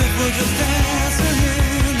 Even if we're just dancing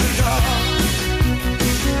in the dark.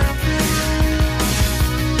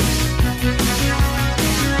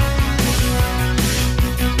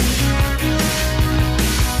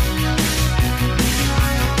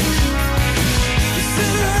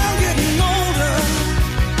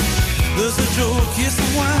 There's a joke, kiss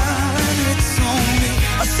and wine, and it's on me.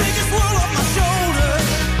 I shake this world off my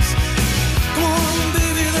shoulders. Come on,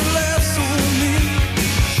 baby, the laughs on me.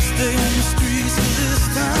 Stay on the streets of this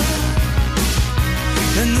town,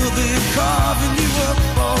 and they'll be carving you up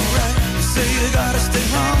alright. You say you gotta stay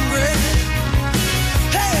hungry.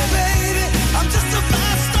 Hey, baby, I'm just a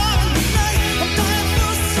fast star tonight. I'm dying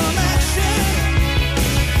for some action.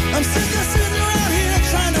 I'm sitting around here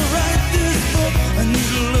trying to write this book. I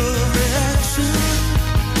need a love reaction.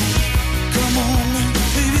 Come on,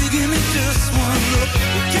 baby, give me just one look.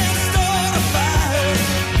 You can't start a fire.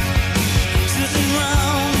 Sitting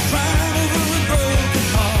around crying over a broken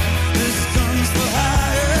heart. This gun's for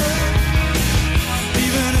hire.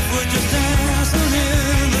 Even if we're just dancing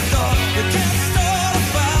in the dark. You can't start a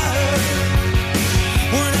fire.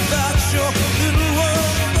 Worrying about your little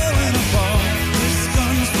world falling apart. This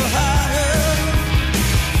gun's for hire.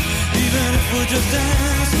 Even if we're just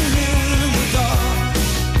dancing in the dark.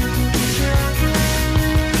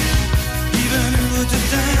 Even if we're just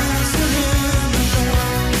dancing in the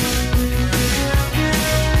dark.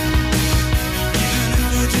 Even if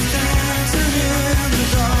we're just dancing in the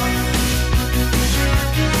dark.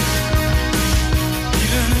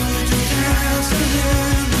 Even if we're just dancing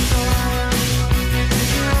in the dark.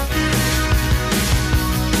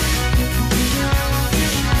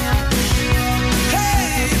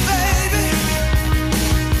 Hey, baby.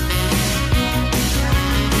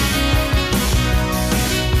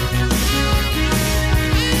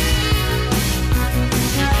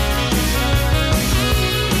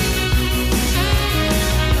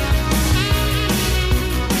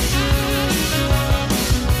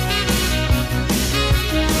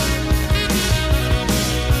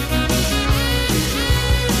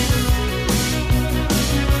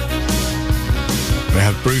 We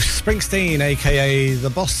have Bruce Springsteen, aka The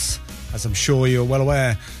Boss, as I'm sure you're well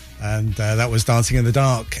aware. And that was Dancing in the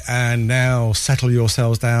Dark. And now settle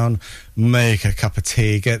yourselves down, make a cup of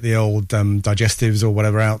tea, get the old digestives or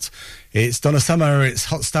whatever out. It's Donna Summer, it's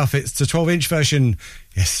hot stuff, it's the 12-inch version.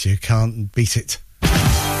 Yes, you can't beat it.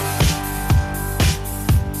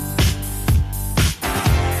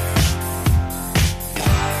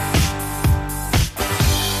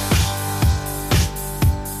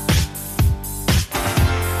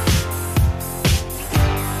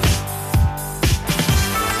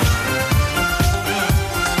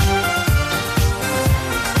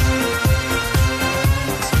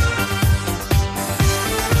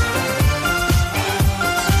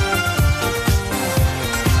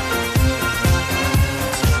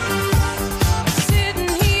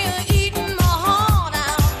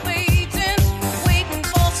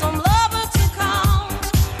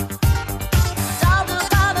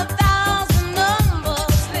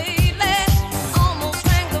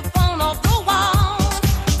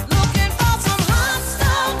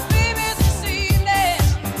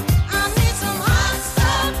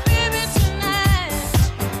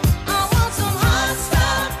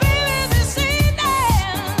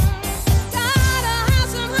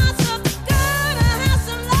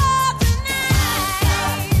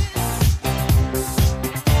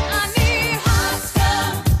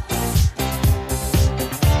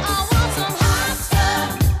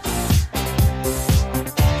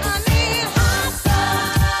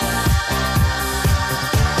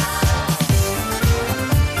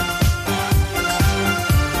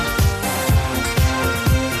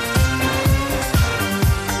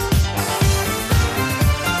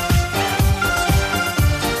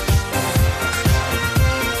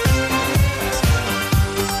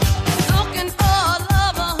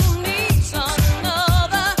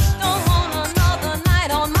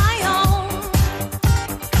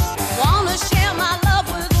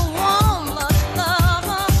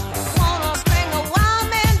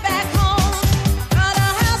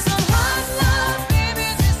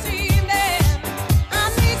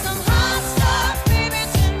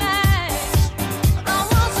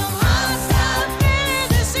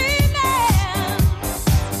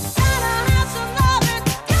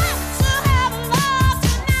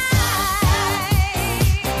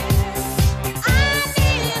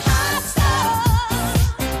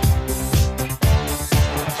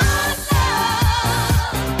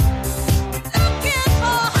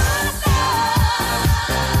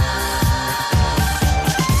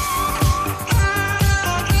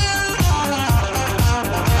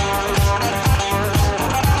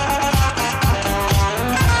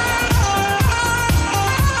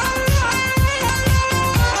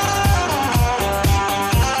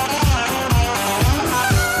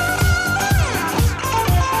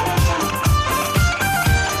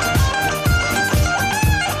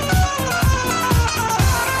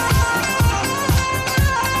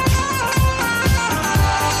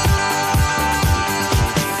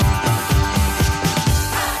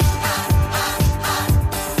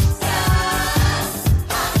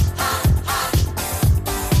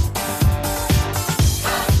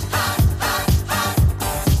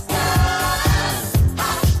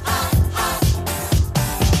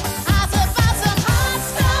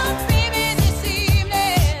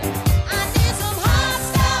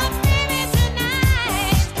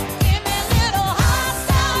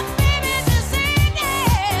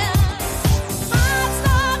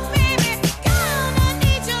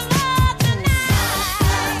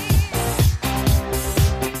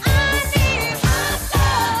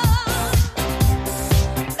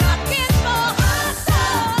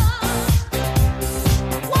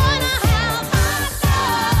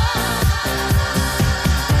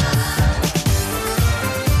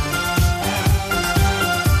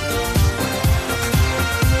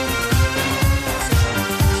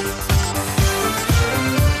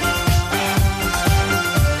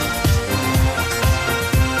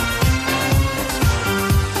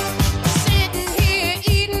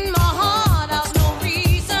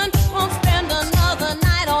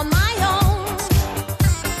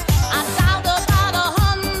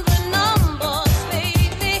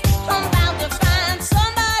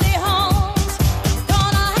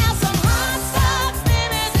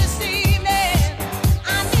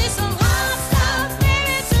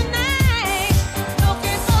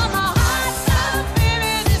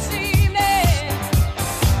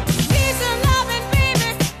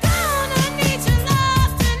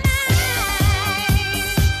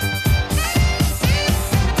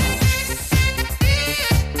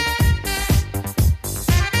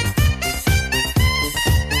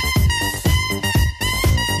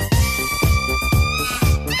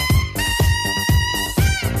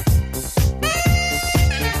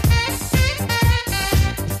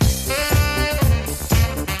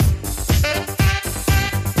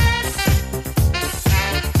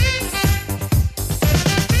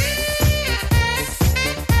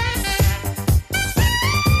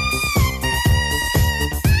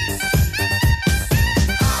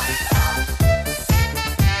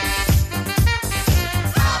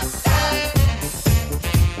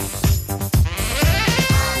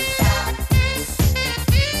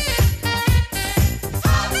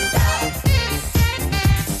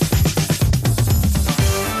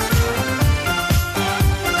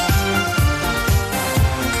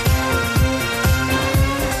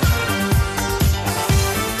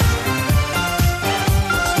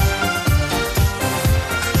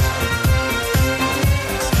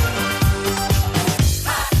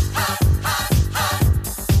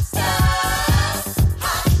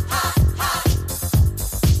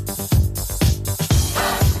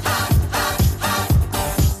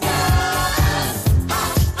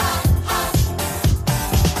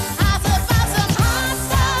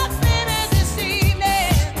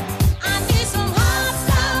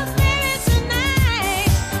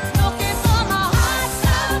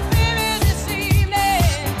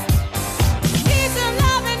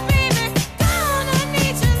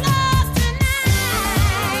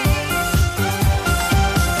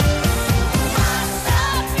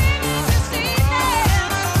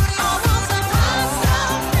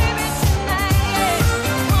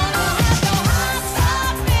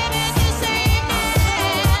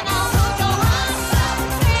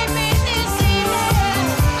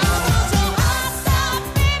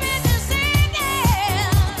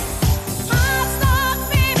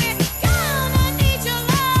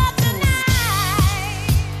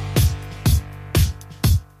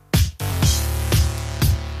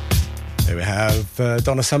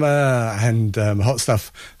 Donna Summer and Hot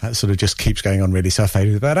Stuff. That sort of just keeps going on, really, so I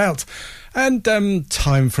faded that out. And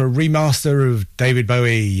time for a remaster of David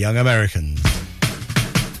Bowie, Young Americans.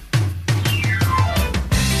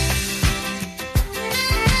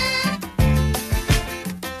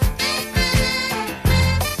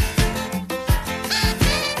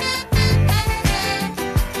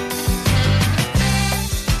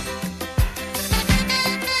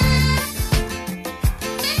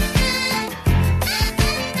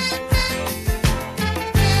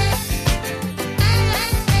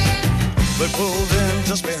 They pulled in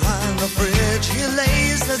just behind the bridge. He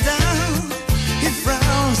lays her down. He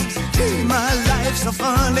frowns. Gee, my life's a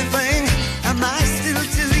funny thing. Am I still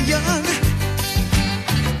too young?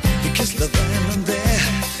 He kissed the then and there.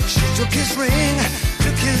 She took his ring,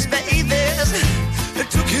 took his babies. It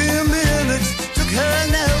took him minutes, took her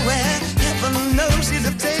nowhere. Heaven knows he'd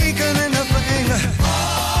have taken anything. All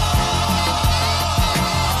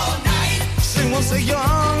night. She wants a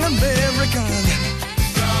young American.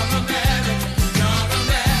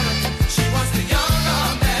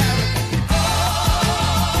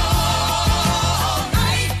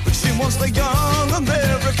 The young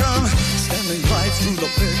American standing right through the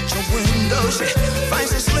picture window. She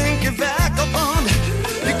finds a slinky vagabond.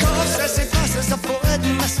 He coughs as he passes a Ford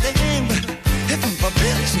Mustang. Heaven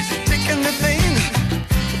forbid she's taking anything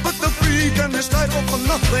but the freak and his title for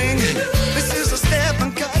nothing. This is a step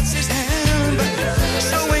and cuts his hand,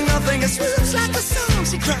 showing nothing. It swims like a song.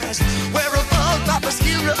 She cries, where have all Papa's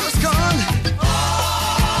heroes gone? All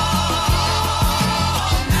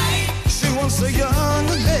night. She wants a young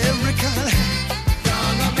American.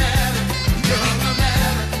 Young American. Young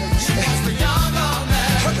American. She wants the young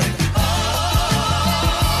American. All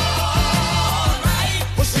right.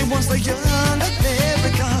 Well, she wants the young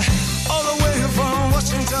American. All the way from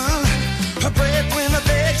Washington. Her breadwinner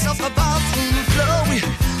begs off the bathroom floor. We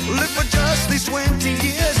live for just these 20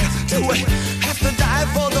 years. Do we have to die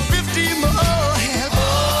for the 50 more? And all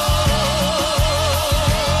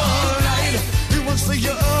right. He wants the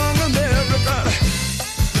young American.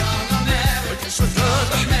 Young American. She does.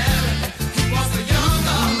 He wants the young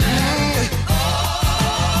American. All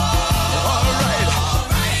right.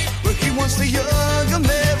 Well, he wants the young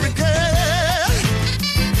American.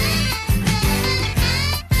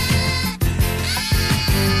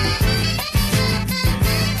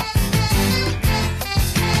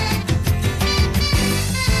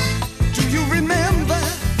 Do you remember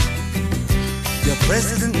your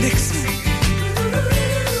President Nixon?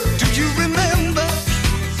 Do you remember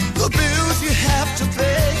the bills you have to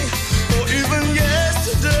pay, or even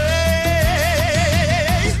yesterday?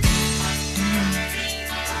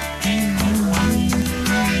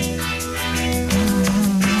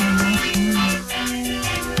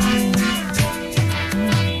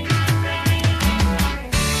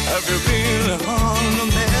 Have you been on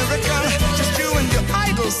America? Just you and your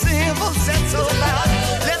idle cymbals set so loud.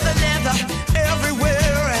 Leather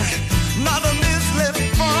everywhere, and not a miss left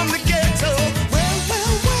from the ghetto. Well,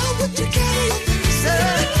 would you carry your visa?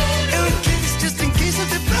 Just in case of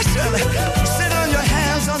depression. Sit on your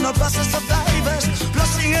hands on the bus of survivors,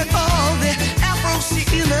 blushing at all the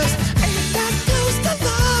Afro-sealers. Ain't that close to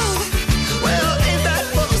love? Well, ain't that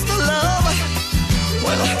close to love?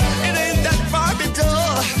 Well, it ain't that Barbie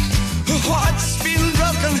doll. Her heart's been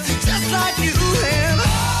broken just like you and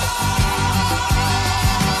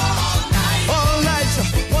all night.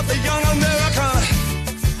 What the young American?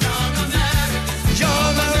 Young American. Young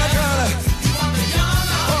American.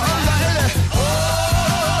 All right. All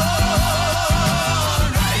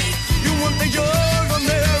right. You want the young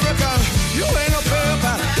American. You ain't a pimp,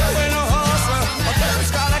 you ain't a horse. A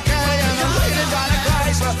bird's got a canyon, a lady got a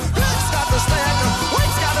Chrysler. Black's got the stacker,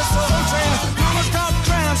 white's got a soul train. Mama's got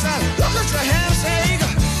cramps and look at your handshake. I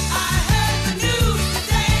heard the news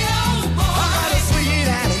today, oh boy. I got a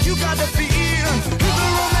sweetheart, you got the feel. Is there a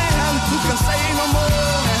man who can say no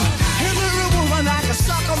more? Is there a woman I can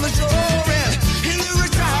suck on the jaw? Is there a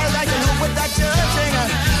child I can help with that judging?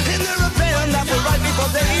 Is there a band that will write before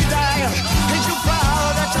they die? Ain't you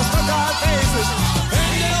proud that you stuck our faces?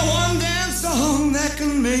 Ain't there one damn song that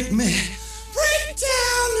can make me break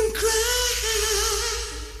down and cry?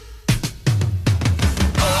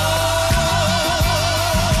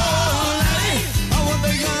 I want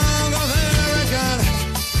the young American.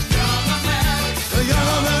 Young American. The young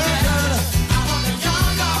American. I want the young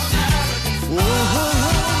American.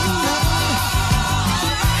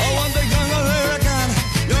 I want the young American.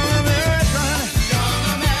 Young American. Young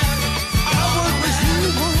American. I want what you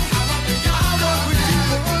want. I want with you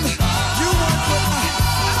want. You want what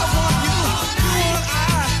I want you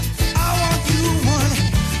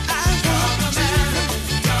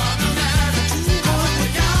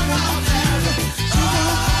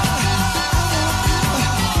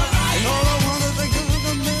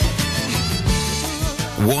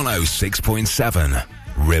 106.7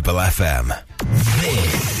 Ribble FM.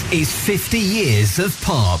 This is 50 Years of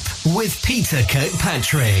Pop with Peter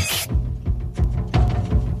Kirkpatrick.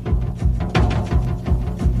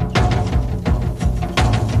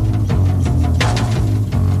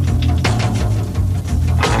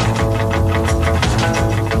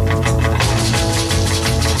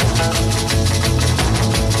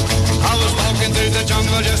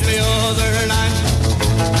 Just the other night,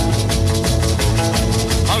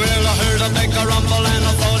 I heard a big rumble and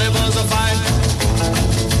I thought it was a fight.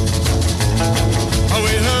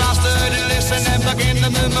 I stood and listened and began to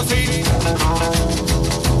move my feet.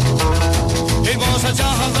 It was a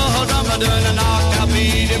jungle drummer doing a knockout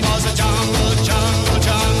beat. It was a jungle, jungle,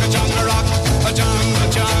 jungle, jungle rock. A jungle,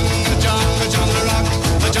 jungle, jungle, jungle rock.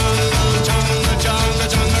 A jungle, jungle, jungle,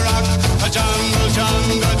 jungle rock. A jungle,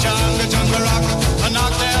 jungle, jungle, jungle rock. I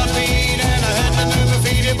knocked out beat and I had to move my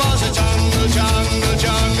feet. It was a jungle, jungle,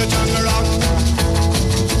 jungle, jungle rock.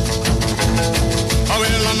 Oh,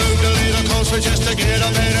 well, I moved a little closer just to get a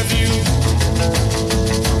better view.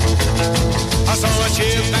 I saw a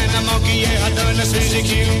chip and a monkey, yeah, doing the Suzy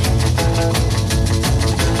Q.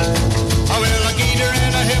 Oh, well, a gator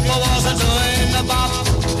and a hippo was doing the bop.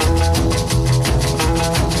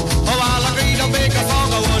 Oh, while a great big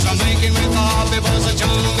frog was making with the hop. It was a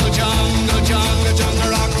jungle, jungle, jungle, jungle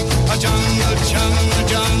rock. A jungle, jungle,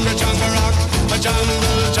 jungle, jungle rock. A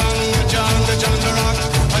jungle, jungle, jungle, jungle rock.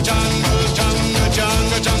 A jungle, jungle,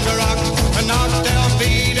 jungle, jungle rock. I knocked out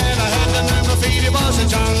beat and I had to move my feet. It was a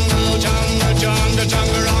jungle, jungle, jungle,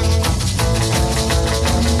 jungle rock.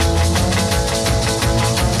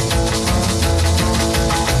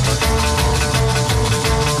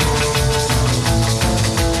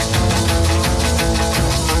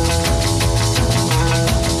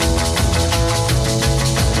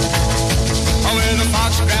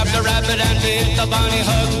 Grabbed the rabbit and did the bunny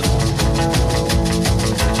hug.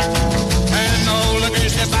 And the old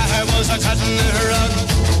grizzly bear was a cutting her rug.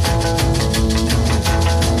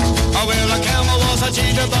 Oh, well, the camel was a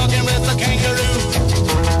jitterbugging with the kangaroo.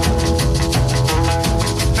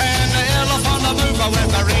 And the elephant a mover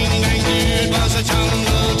with a ring-ding-doo. It was a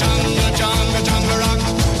jungle, jungle, jungle, jungle rock.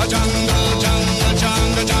 A jungle, jungle,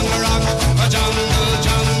 jungle, jungle rock. A jungle,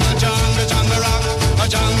 jungle, jungle, jungle rock. A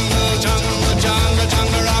jungle, jungle, jungle,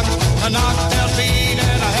 jungle rock. I knocked out feet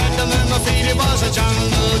and I had to move my feet. It was a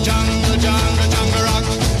jungle, jungle, jungle, jungle rock.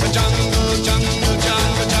 A jungle, jungle,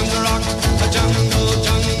 jungle, jungle rock. A jungle,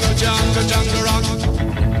 jungle, jungle, jungle rock.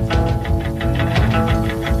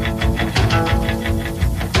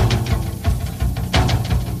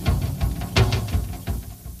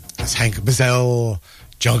 That's Hank Bazell,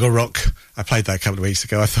 Jungle Rock. I played that a couple of weeks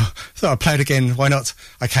ago. I thought I'd play it again. Why not?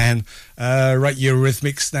 I can. Right,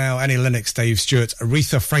 Eurythmics now. Annie Lennox, Dave Stewart,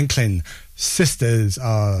 Aretha Franklin. Sisters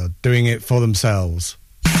are doing it for themselves.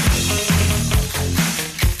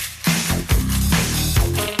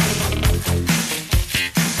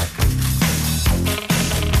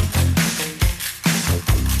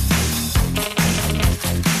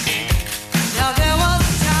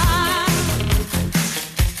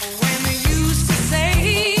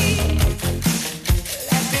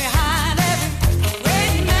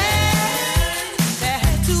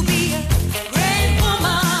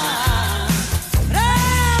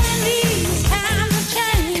 Well, in these times of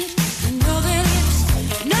change,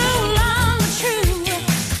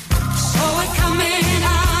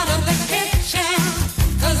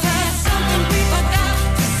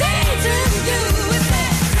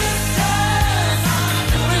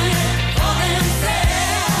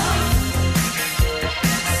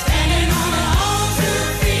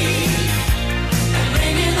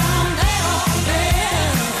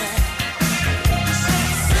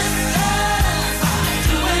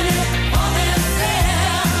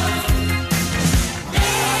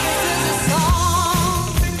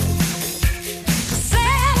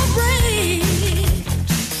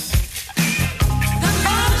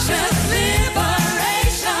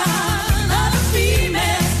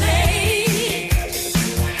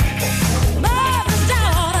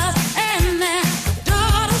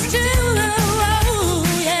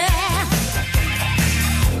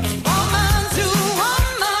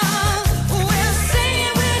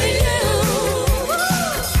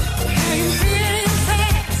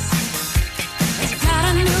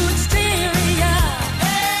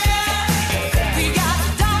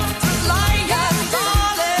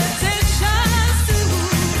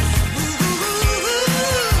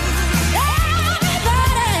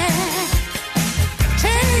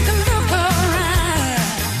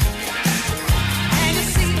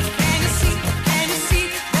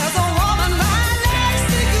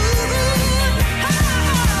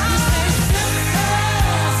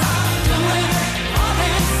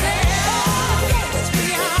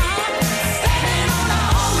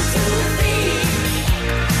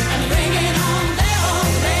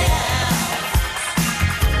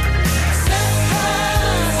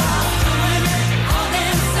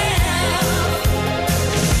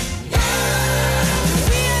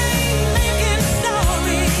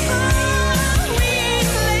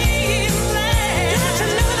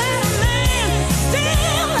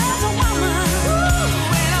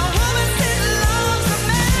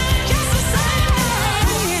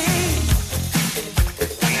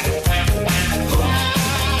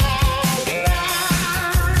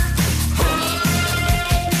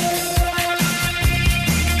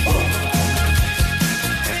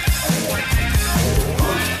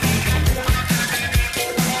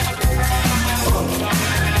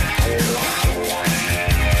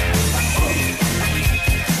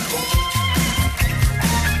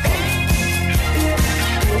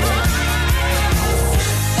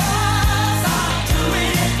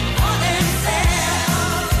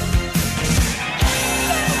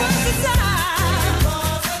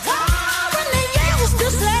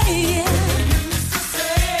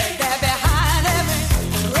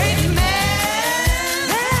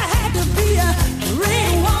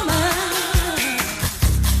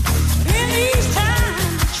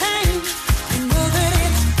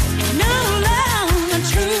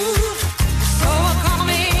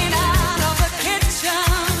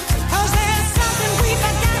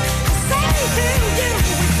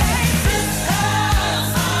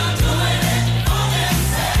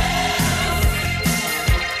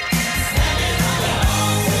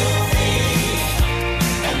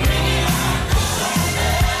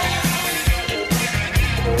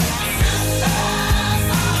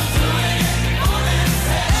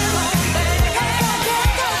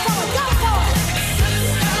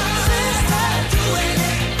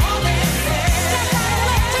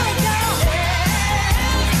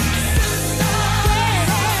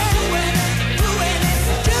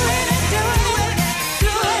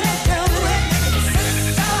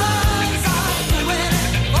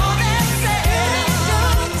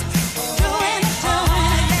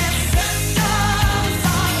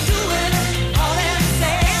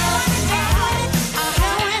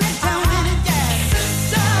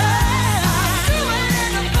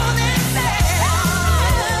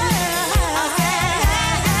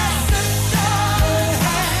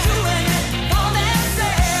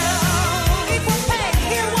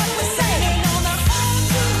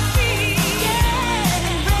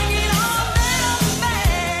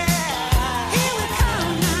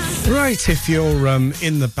 Right, if you're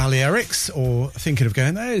in the Balearics or thinking of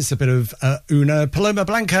going there, it's a bit of Una Paloma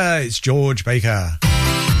Blanca. It's George Baker.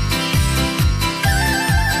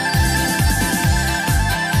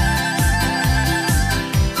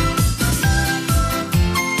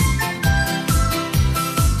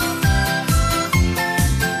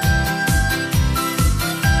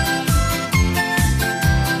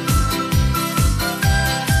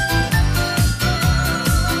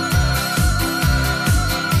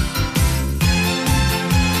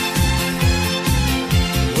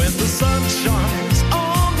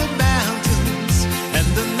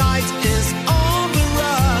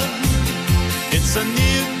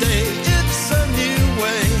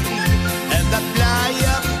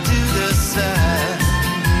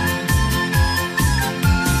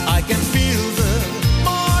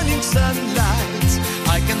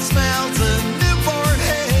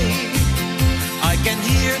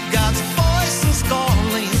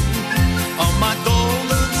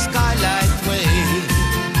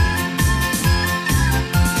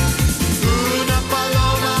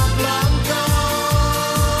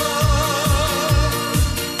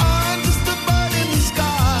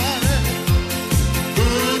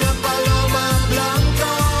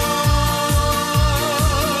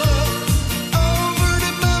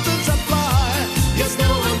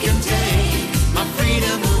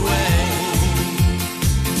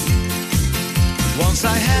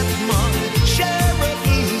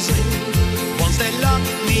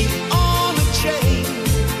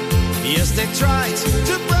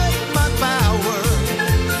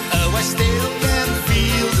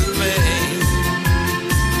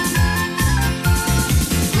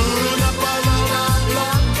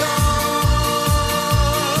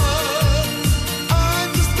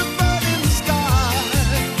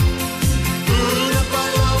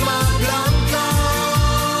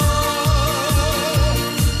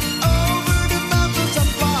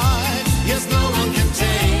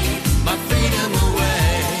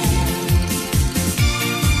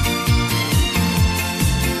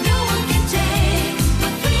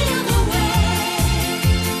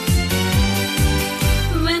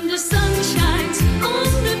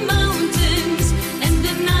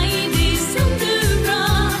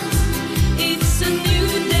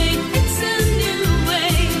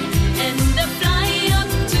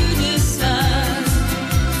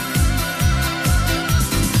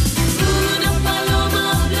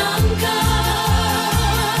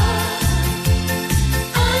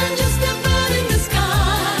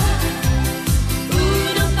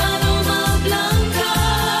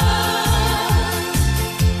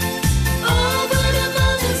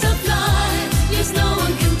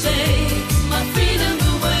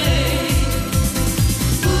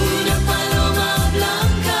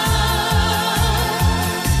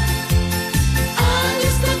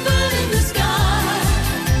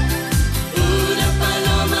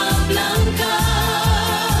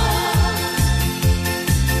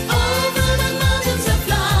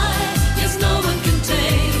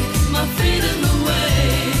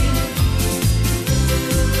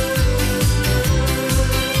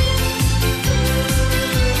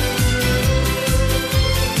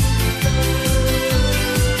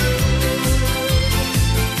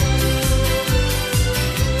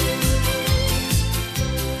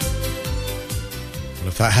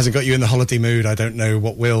 That hasn't got you in the holiday mood, I don't know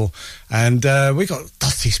what will. And we got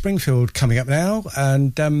Dusty Springfield coming up now.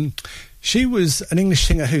 And she was an English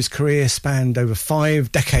singer whose career spanned over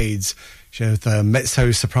 5 decades. She had the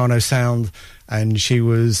mezzo-soprano sound, and she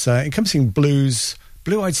was encompassing blues,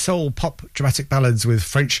 blue-eyed soul, pop, dramatic ballads with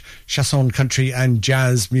French chanson, country and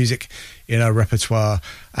jazz music in her repertoire.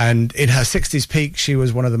 And in her 60s peak, she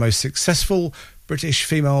was one of the most successful British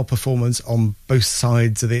female performers on both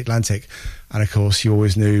sides of the Atlantic. And of course, you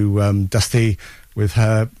always knew Dusty with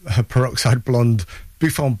her peroxide blonde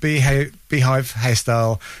bouffant beehive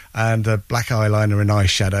hairstyle and black eyeliner and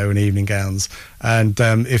eyeshadow and evening gowns. And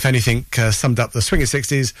if anything summed up the swinging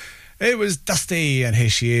 60s, it was Dusty. And here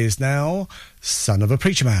she is now, Son of a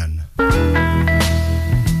Preacher Man.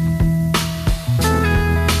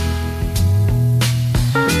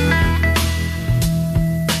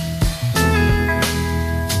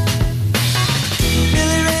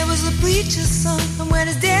 When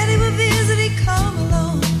his daddy would visit, he'd come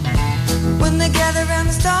along. When they gathered around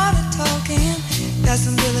and started talking,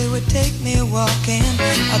 Cousin Billy would take me walking.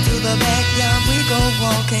 Out through the backyard we go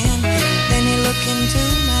walking. Then he looked into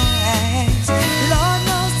my eyes. Lord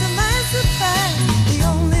knows to my surprise, the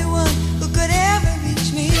only one who could ever reach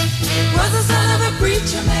me was the son of a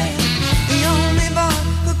preacher man. The only boy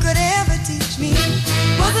who could ever teach me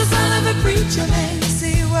was the son of a preacher man. Yes,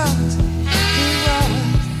 he was.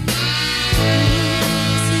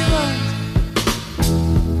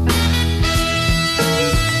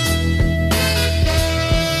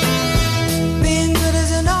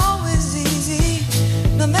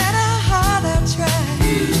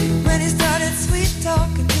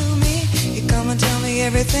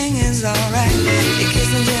 everything is alright. You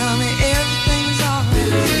kiss and tell me everything's alright.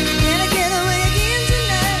 Can I get away again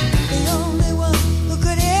tonight? The only one who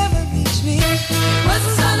could ever reach me was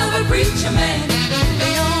the son of a preacher man.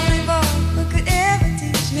 The only boy who could ever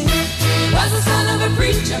teach me was the son of a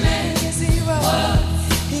preacher man. Yes, he was.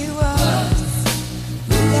 He was.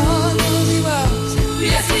 Lord knows he was.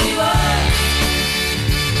 Yes, he was.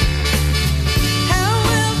 How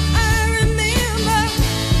well I remember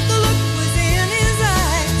the look was in his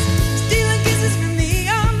eyes, stealing kisses from me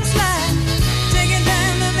on the slide, taking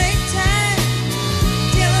time to make time,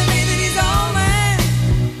 telling me that he's all mine,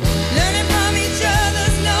 learning from each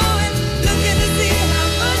other's knowing, looking to see how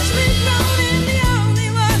much we've grown, and the only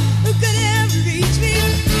one who could ever reach me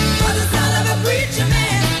was the son of a preacher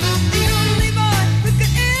man. The only boy who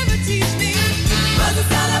could ever teach me was the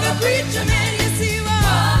son of a preacher man. Yes, he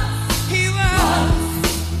was. He was.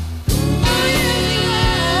 Oh, yes, he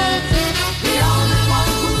was. The only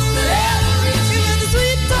one who could ever reach me was the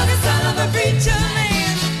sweet talking son of a preacher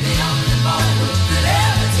man. The only boy who could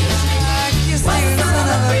ever teach me was the son of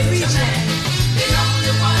a preacher man. The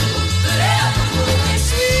only one who could ever move me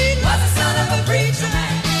sweet was the son of a preacher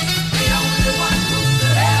man. The only one who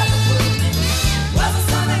could ever move me was the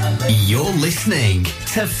son of a preacher man. You're listening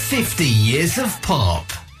to 50 Years of Pop.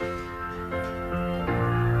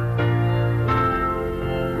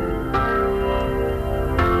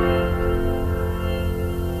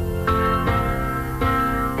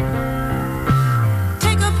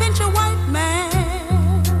 Take a pinch of white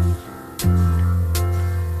man,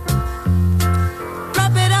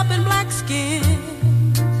 wrap it up in black skin,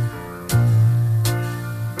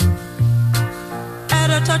 add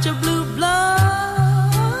a touch of blue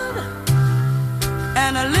blood,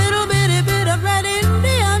 and a little bitty bit of red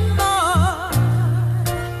Indian boy.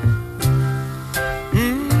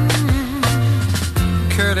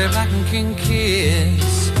 Curly black and king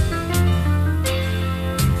kids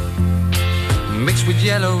mixed with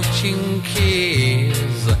yellow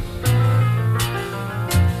chinkies.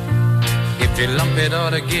 If you lump it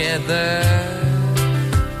all together,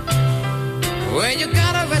 well, you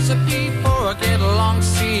got a recipe for a get along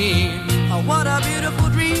scene. Oh, what a beautiful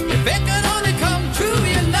dream. If it could only come true,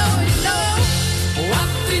 you know, what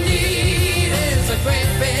we need is a great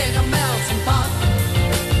big melting pot,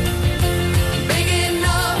 big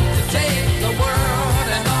enough to take the world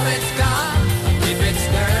and all it's got. Keep it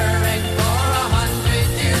stirring for 100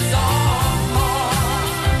 years or more,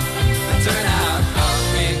 and turn out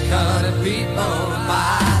coffee-colored people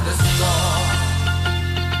by the straw.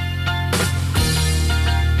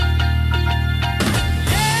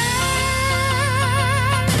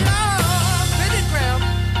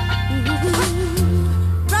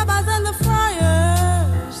 Rabbis and the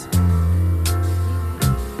friars,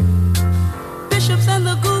 bishops and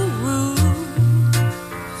the gurus.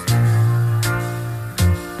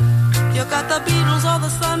 You got the Beatles or the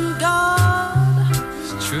sun god.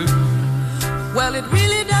 It's true. Well, it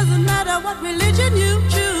really doesn't matter what religion you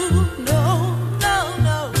choose. No, no,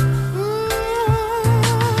 no.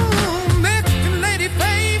 Make the lady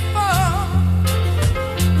pay for.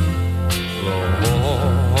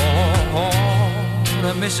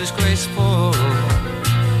 Lord, Mrs. Graceful.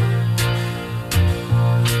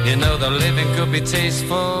 You know the living could be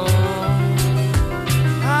tasteful.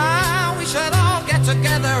 We should all get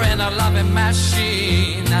together in a loving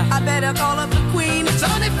machine. I better call up the queen. It's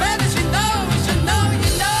only fair that you know, you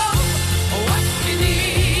know. What you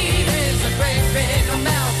need is a great big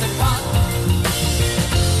melting pot,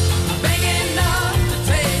 big enough to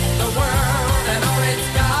take the world and all it's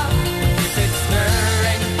got. Keep it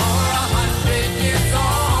stirring for 100 years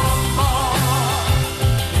or more.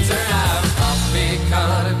 Turn out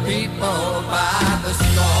coffee-colored people by the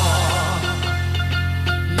store.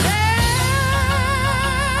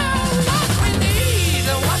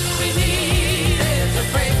 What we need is a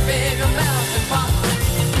great big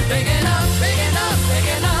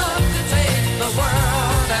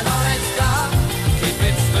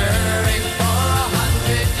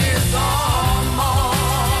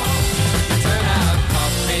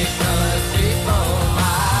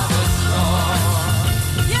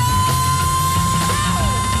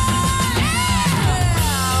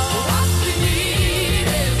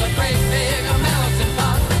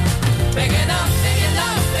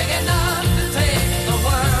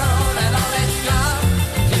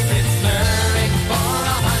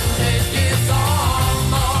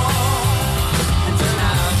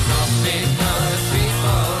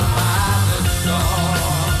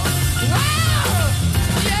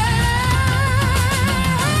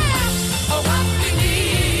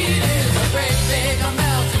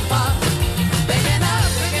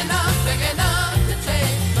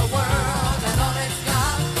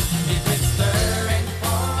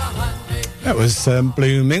That was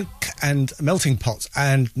Blue Milk and Melting Pot,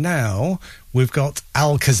 and now we've got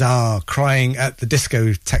Alcazar crying at the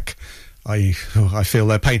discotheque. I feel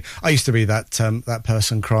their pain. I used to be that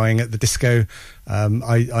person crying at the disco.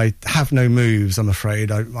 I have no moves, I'm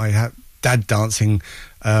afraid. I have dad dancing.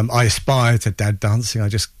 I aspire to dad dancing. I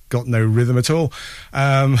just got no rhythm at all.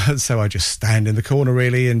 So I just stand in the corner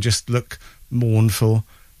really and just look mournful,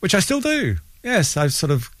 which I still do. Yes, I've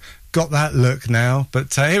sort of got that look now.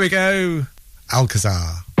 But here we go,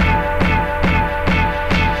 Alcazar.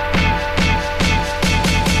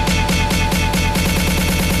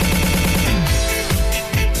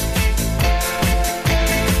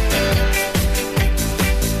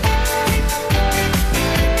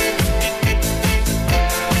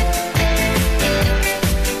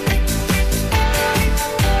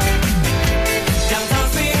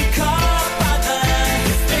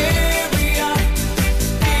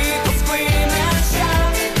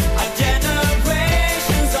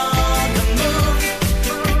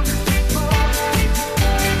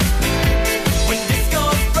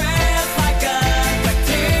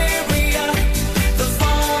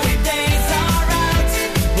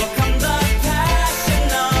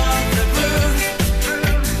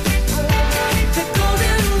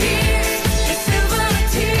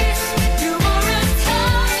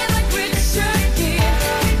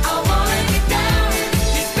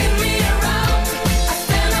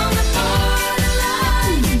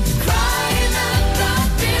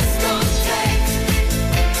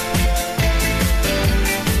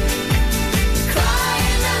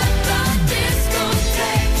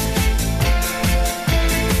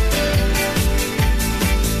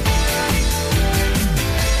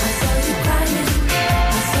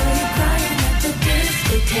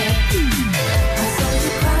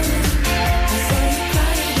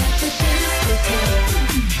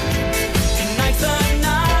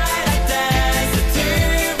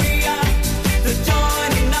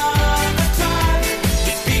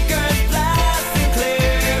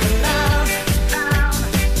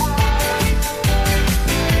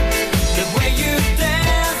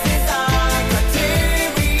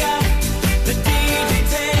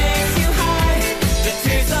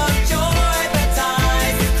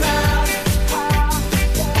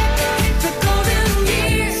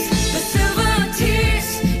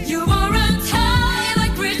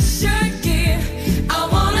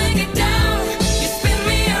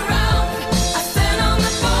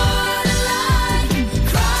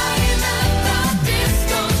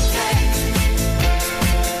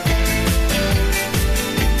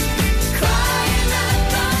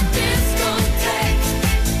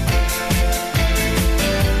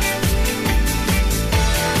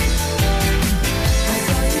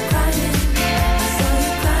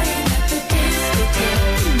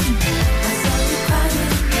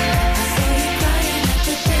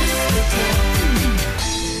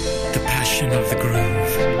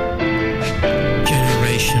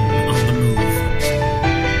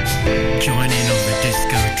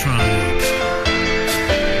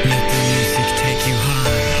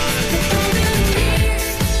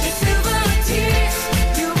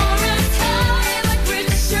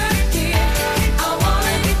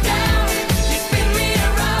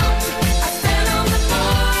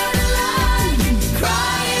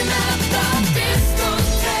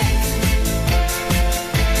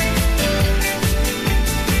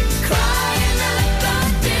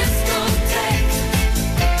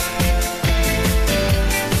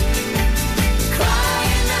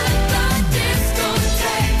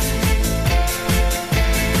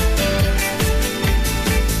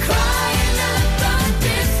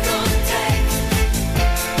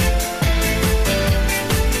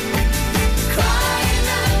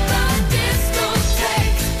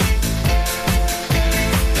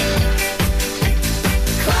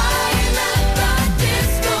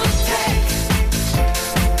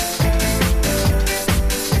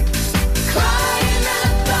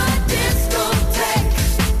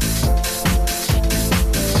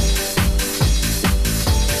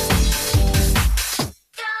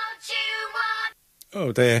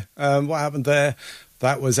 Oh dear, what happened there?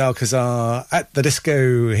 That was Alcazar at the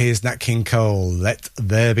disco. Here's Nat King Cole, Let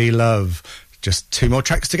There Be Love. Just 2 more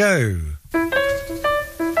tracks to go.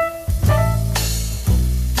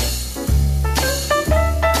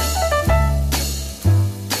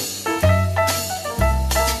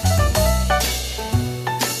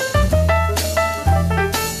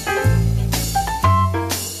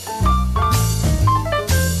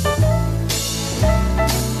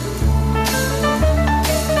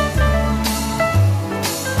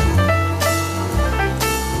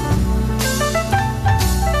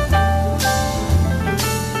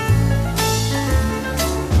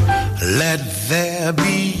 there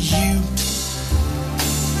be you.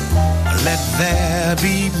 Let there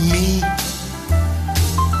be me.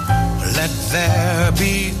 Let there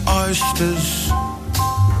be oysters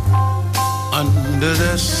under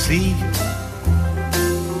the sea.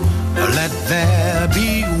 Let there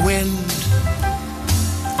be wind,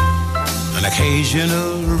 an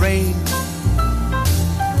occasional rain,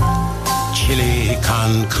 chili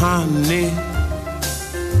con carne,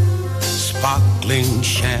 sparkling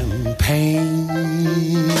champagne.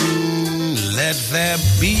 Let there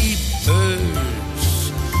be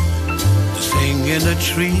birds to sing in the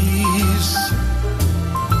trees,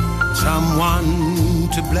 someone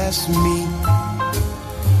to bless me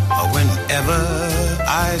whenever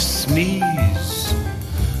I sneeze.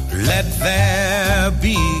 Let there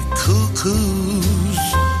be cuckoos,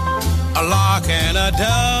 a lark and a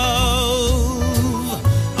dove.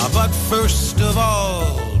 But first of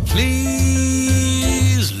all,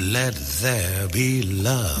 please let there be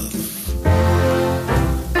love.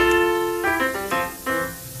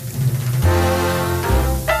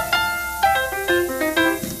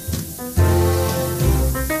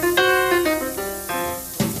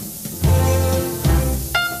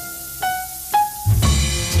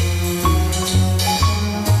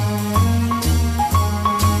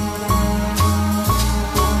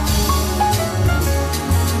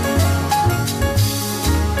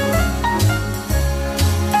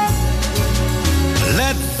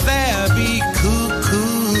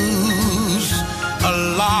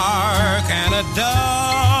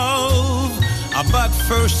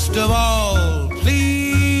 First of all,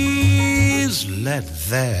 please let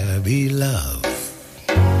there be love.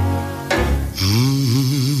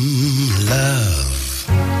 Love.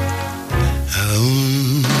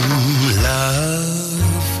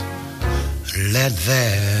 Love. Let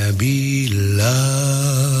there be love.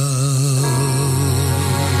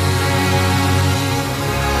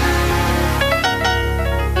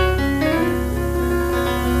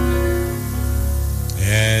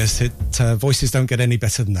 Yes, voices don't get any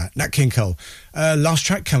better than that. Nat King Cole. Last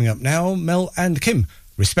track coming up now, Mel and Kim.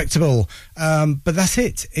 Respectable. But that's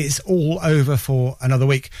it. It's all over for another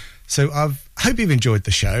week. So I hope you've enjoyed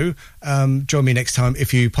the show. Join me next time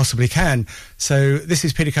if you possibly can. So this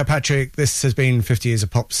is Peter Kirkpatrick. This has been 50 Years of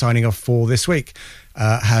Pop signing off for this week.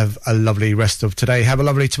 Have a lovely rest of today. Have a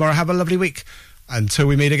lovely tomorrow. Have a lovely week. Until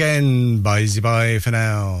we meet again. Bye for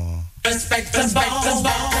now. Respectable.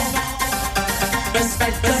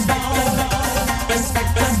 Respectable.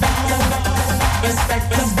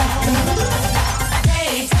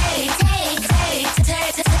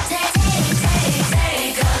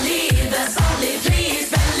 Take a leave us, only please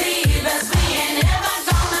believe us. We ain't ever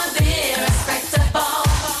gonna be respectable.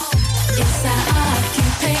 It's our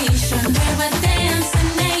occupation, we're a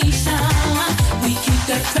dancing nation. We keep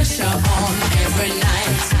the pressure on every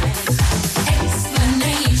night.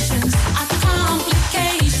 Explanations are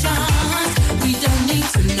complications. We don't need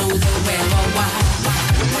to know the where or why.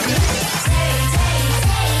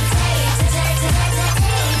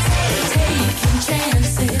 Taking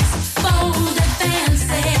chances, bold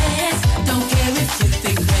advances. Don't care if you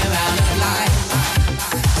think we're out of line.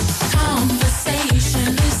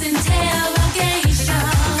 Conversation is interrogation.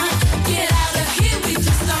 Get out of here, we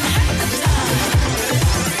just don't have the time.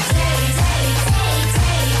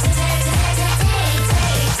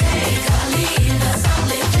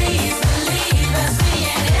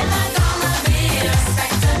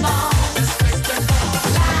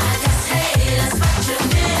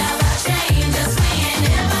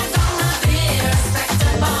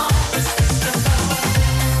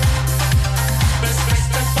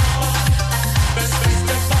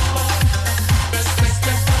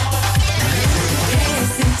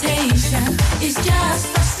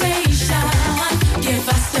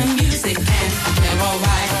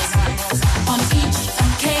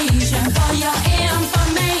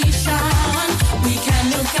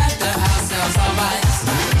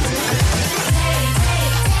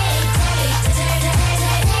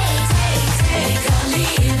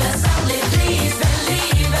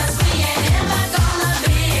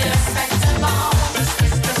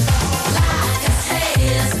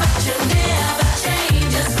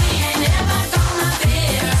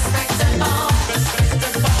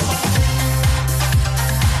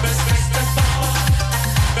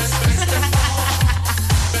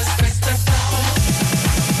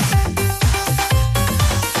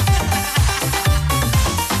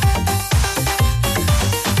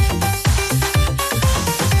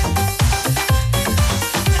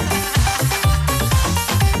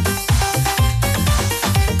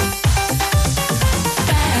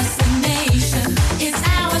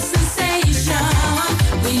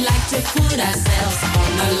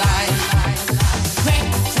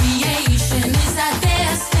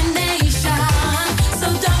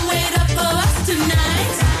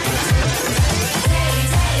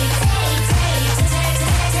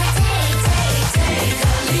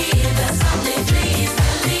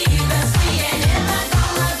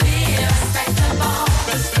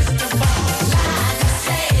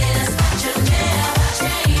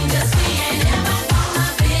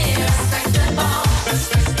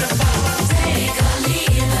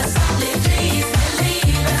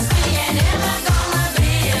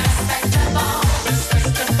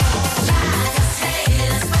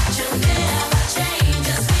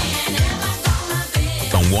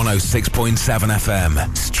 106.7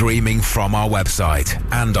 FM, streaming from our website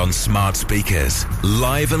and on smart speakers.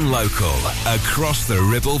 Live and local, across the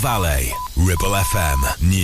Ribble Valley. Ribble FM News.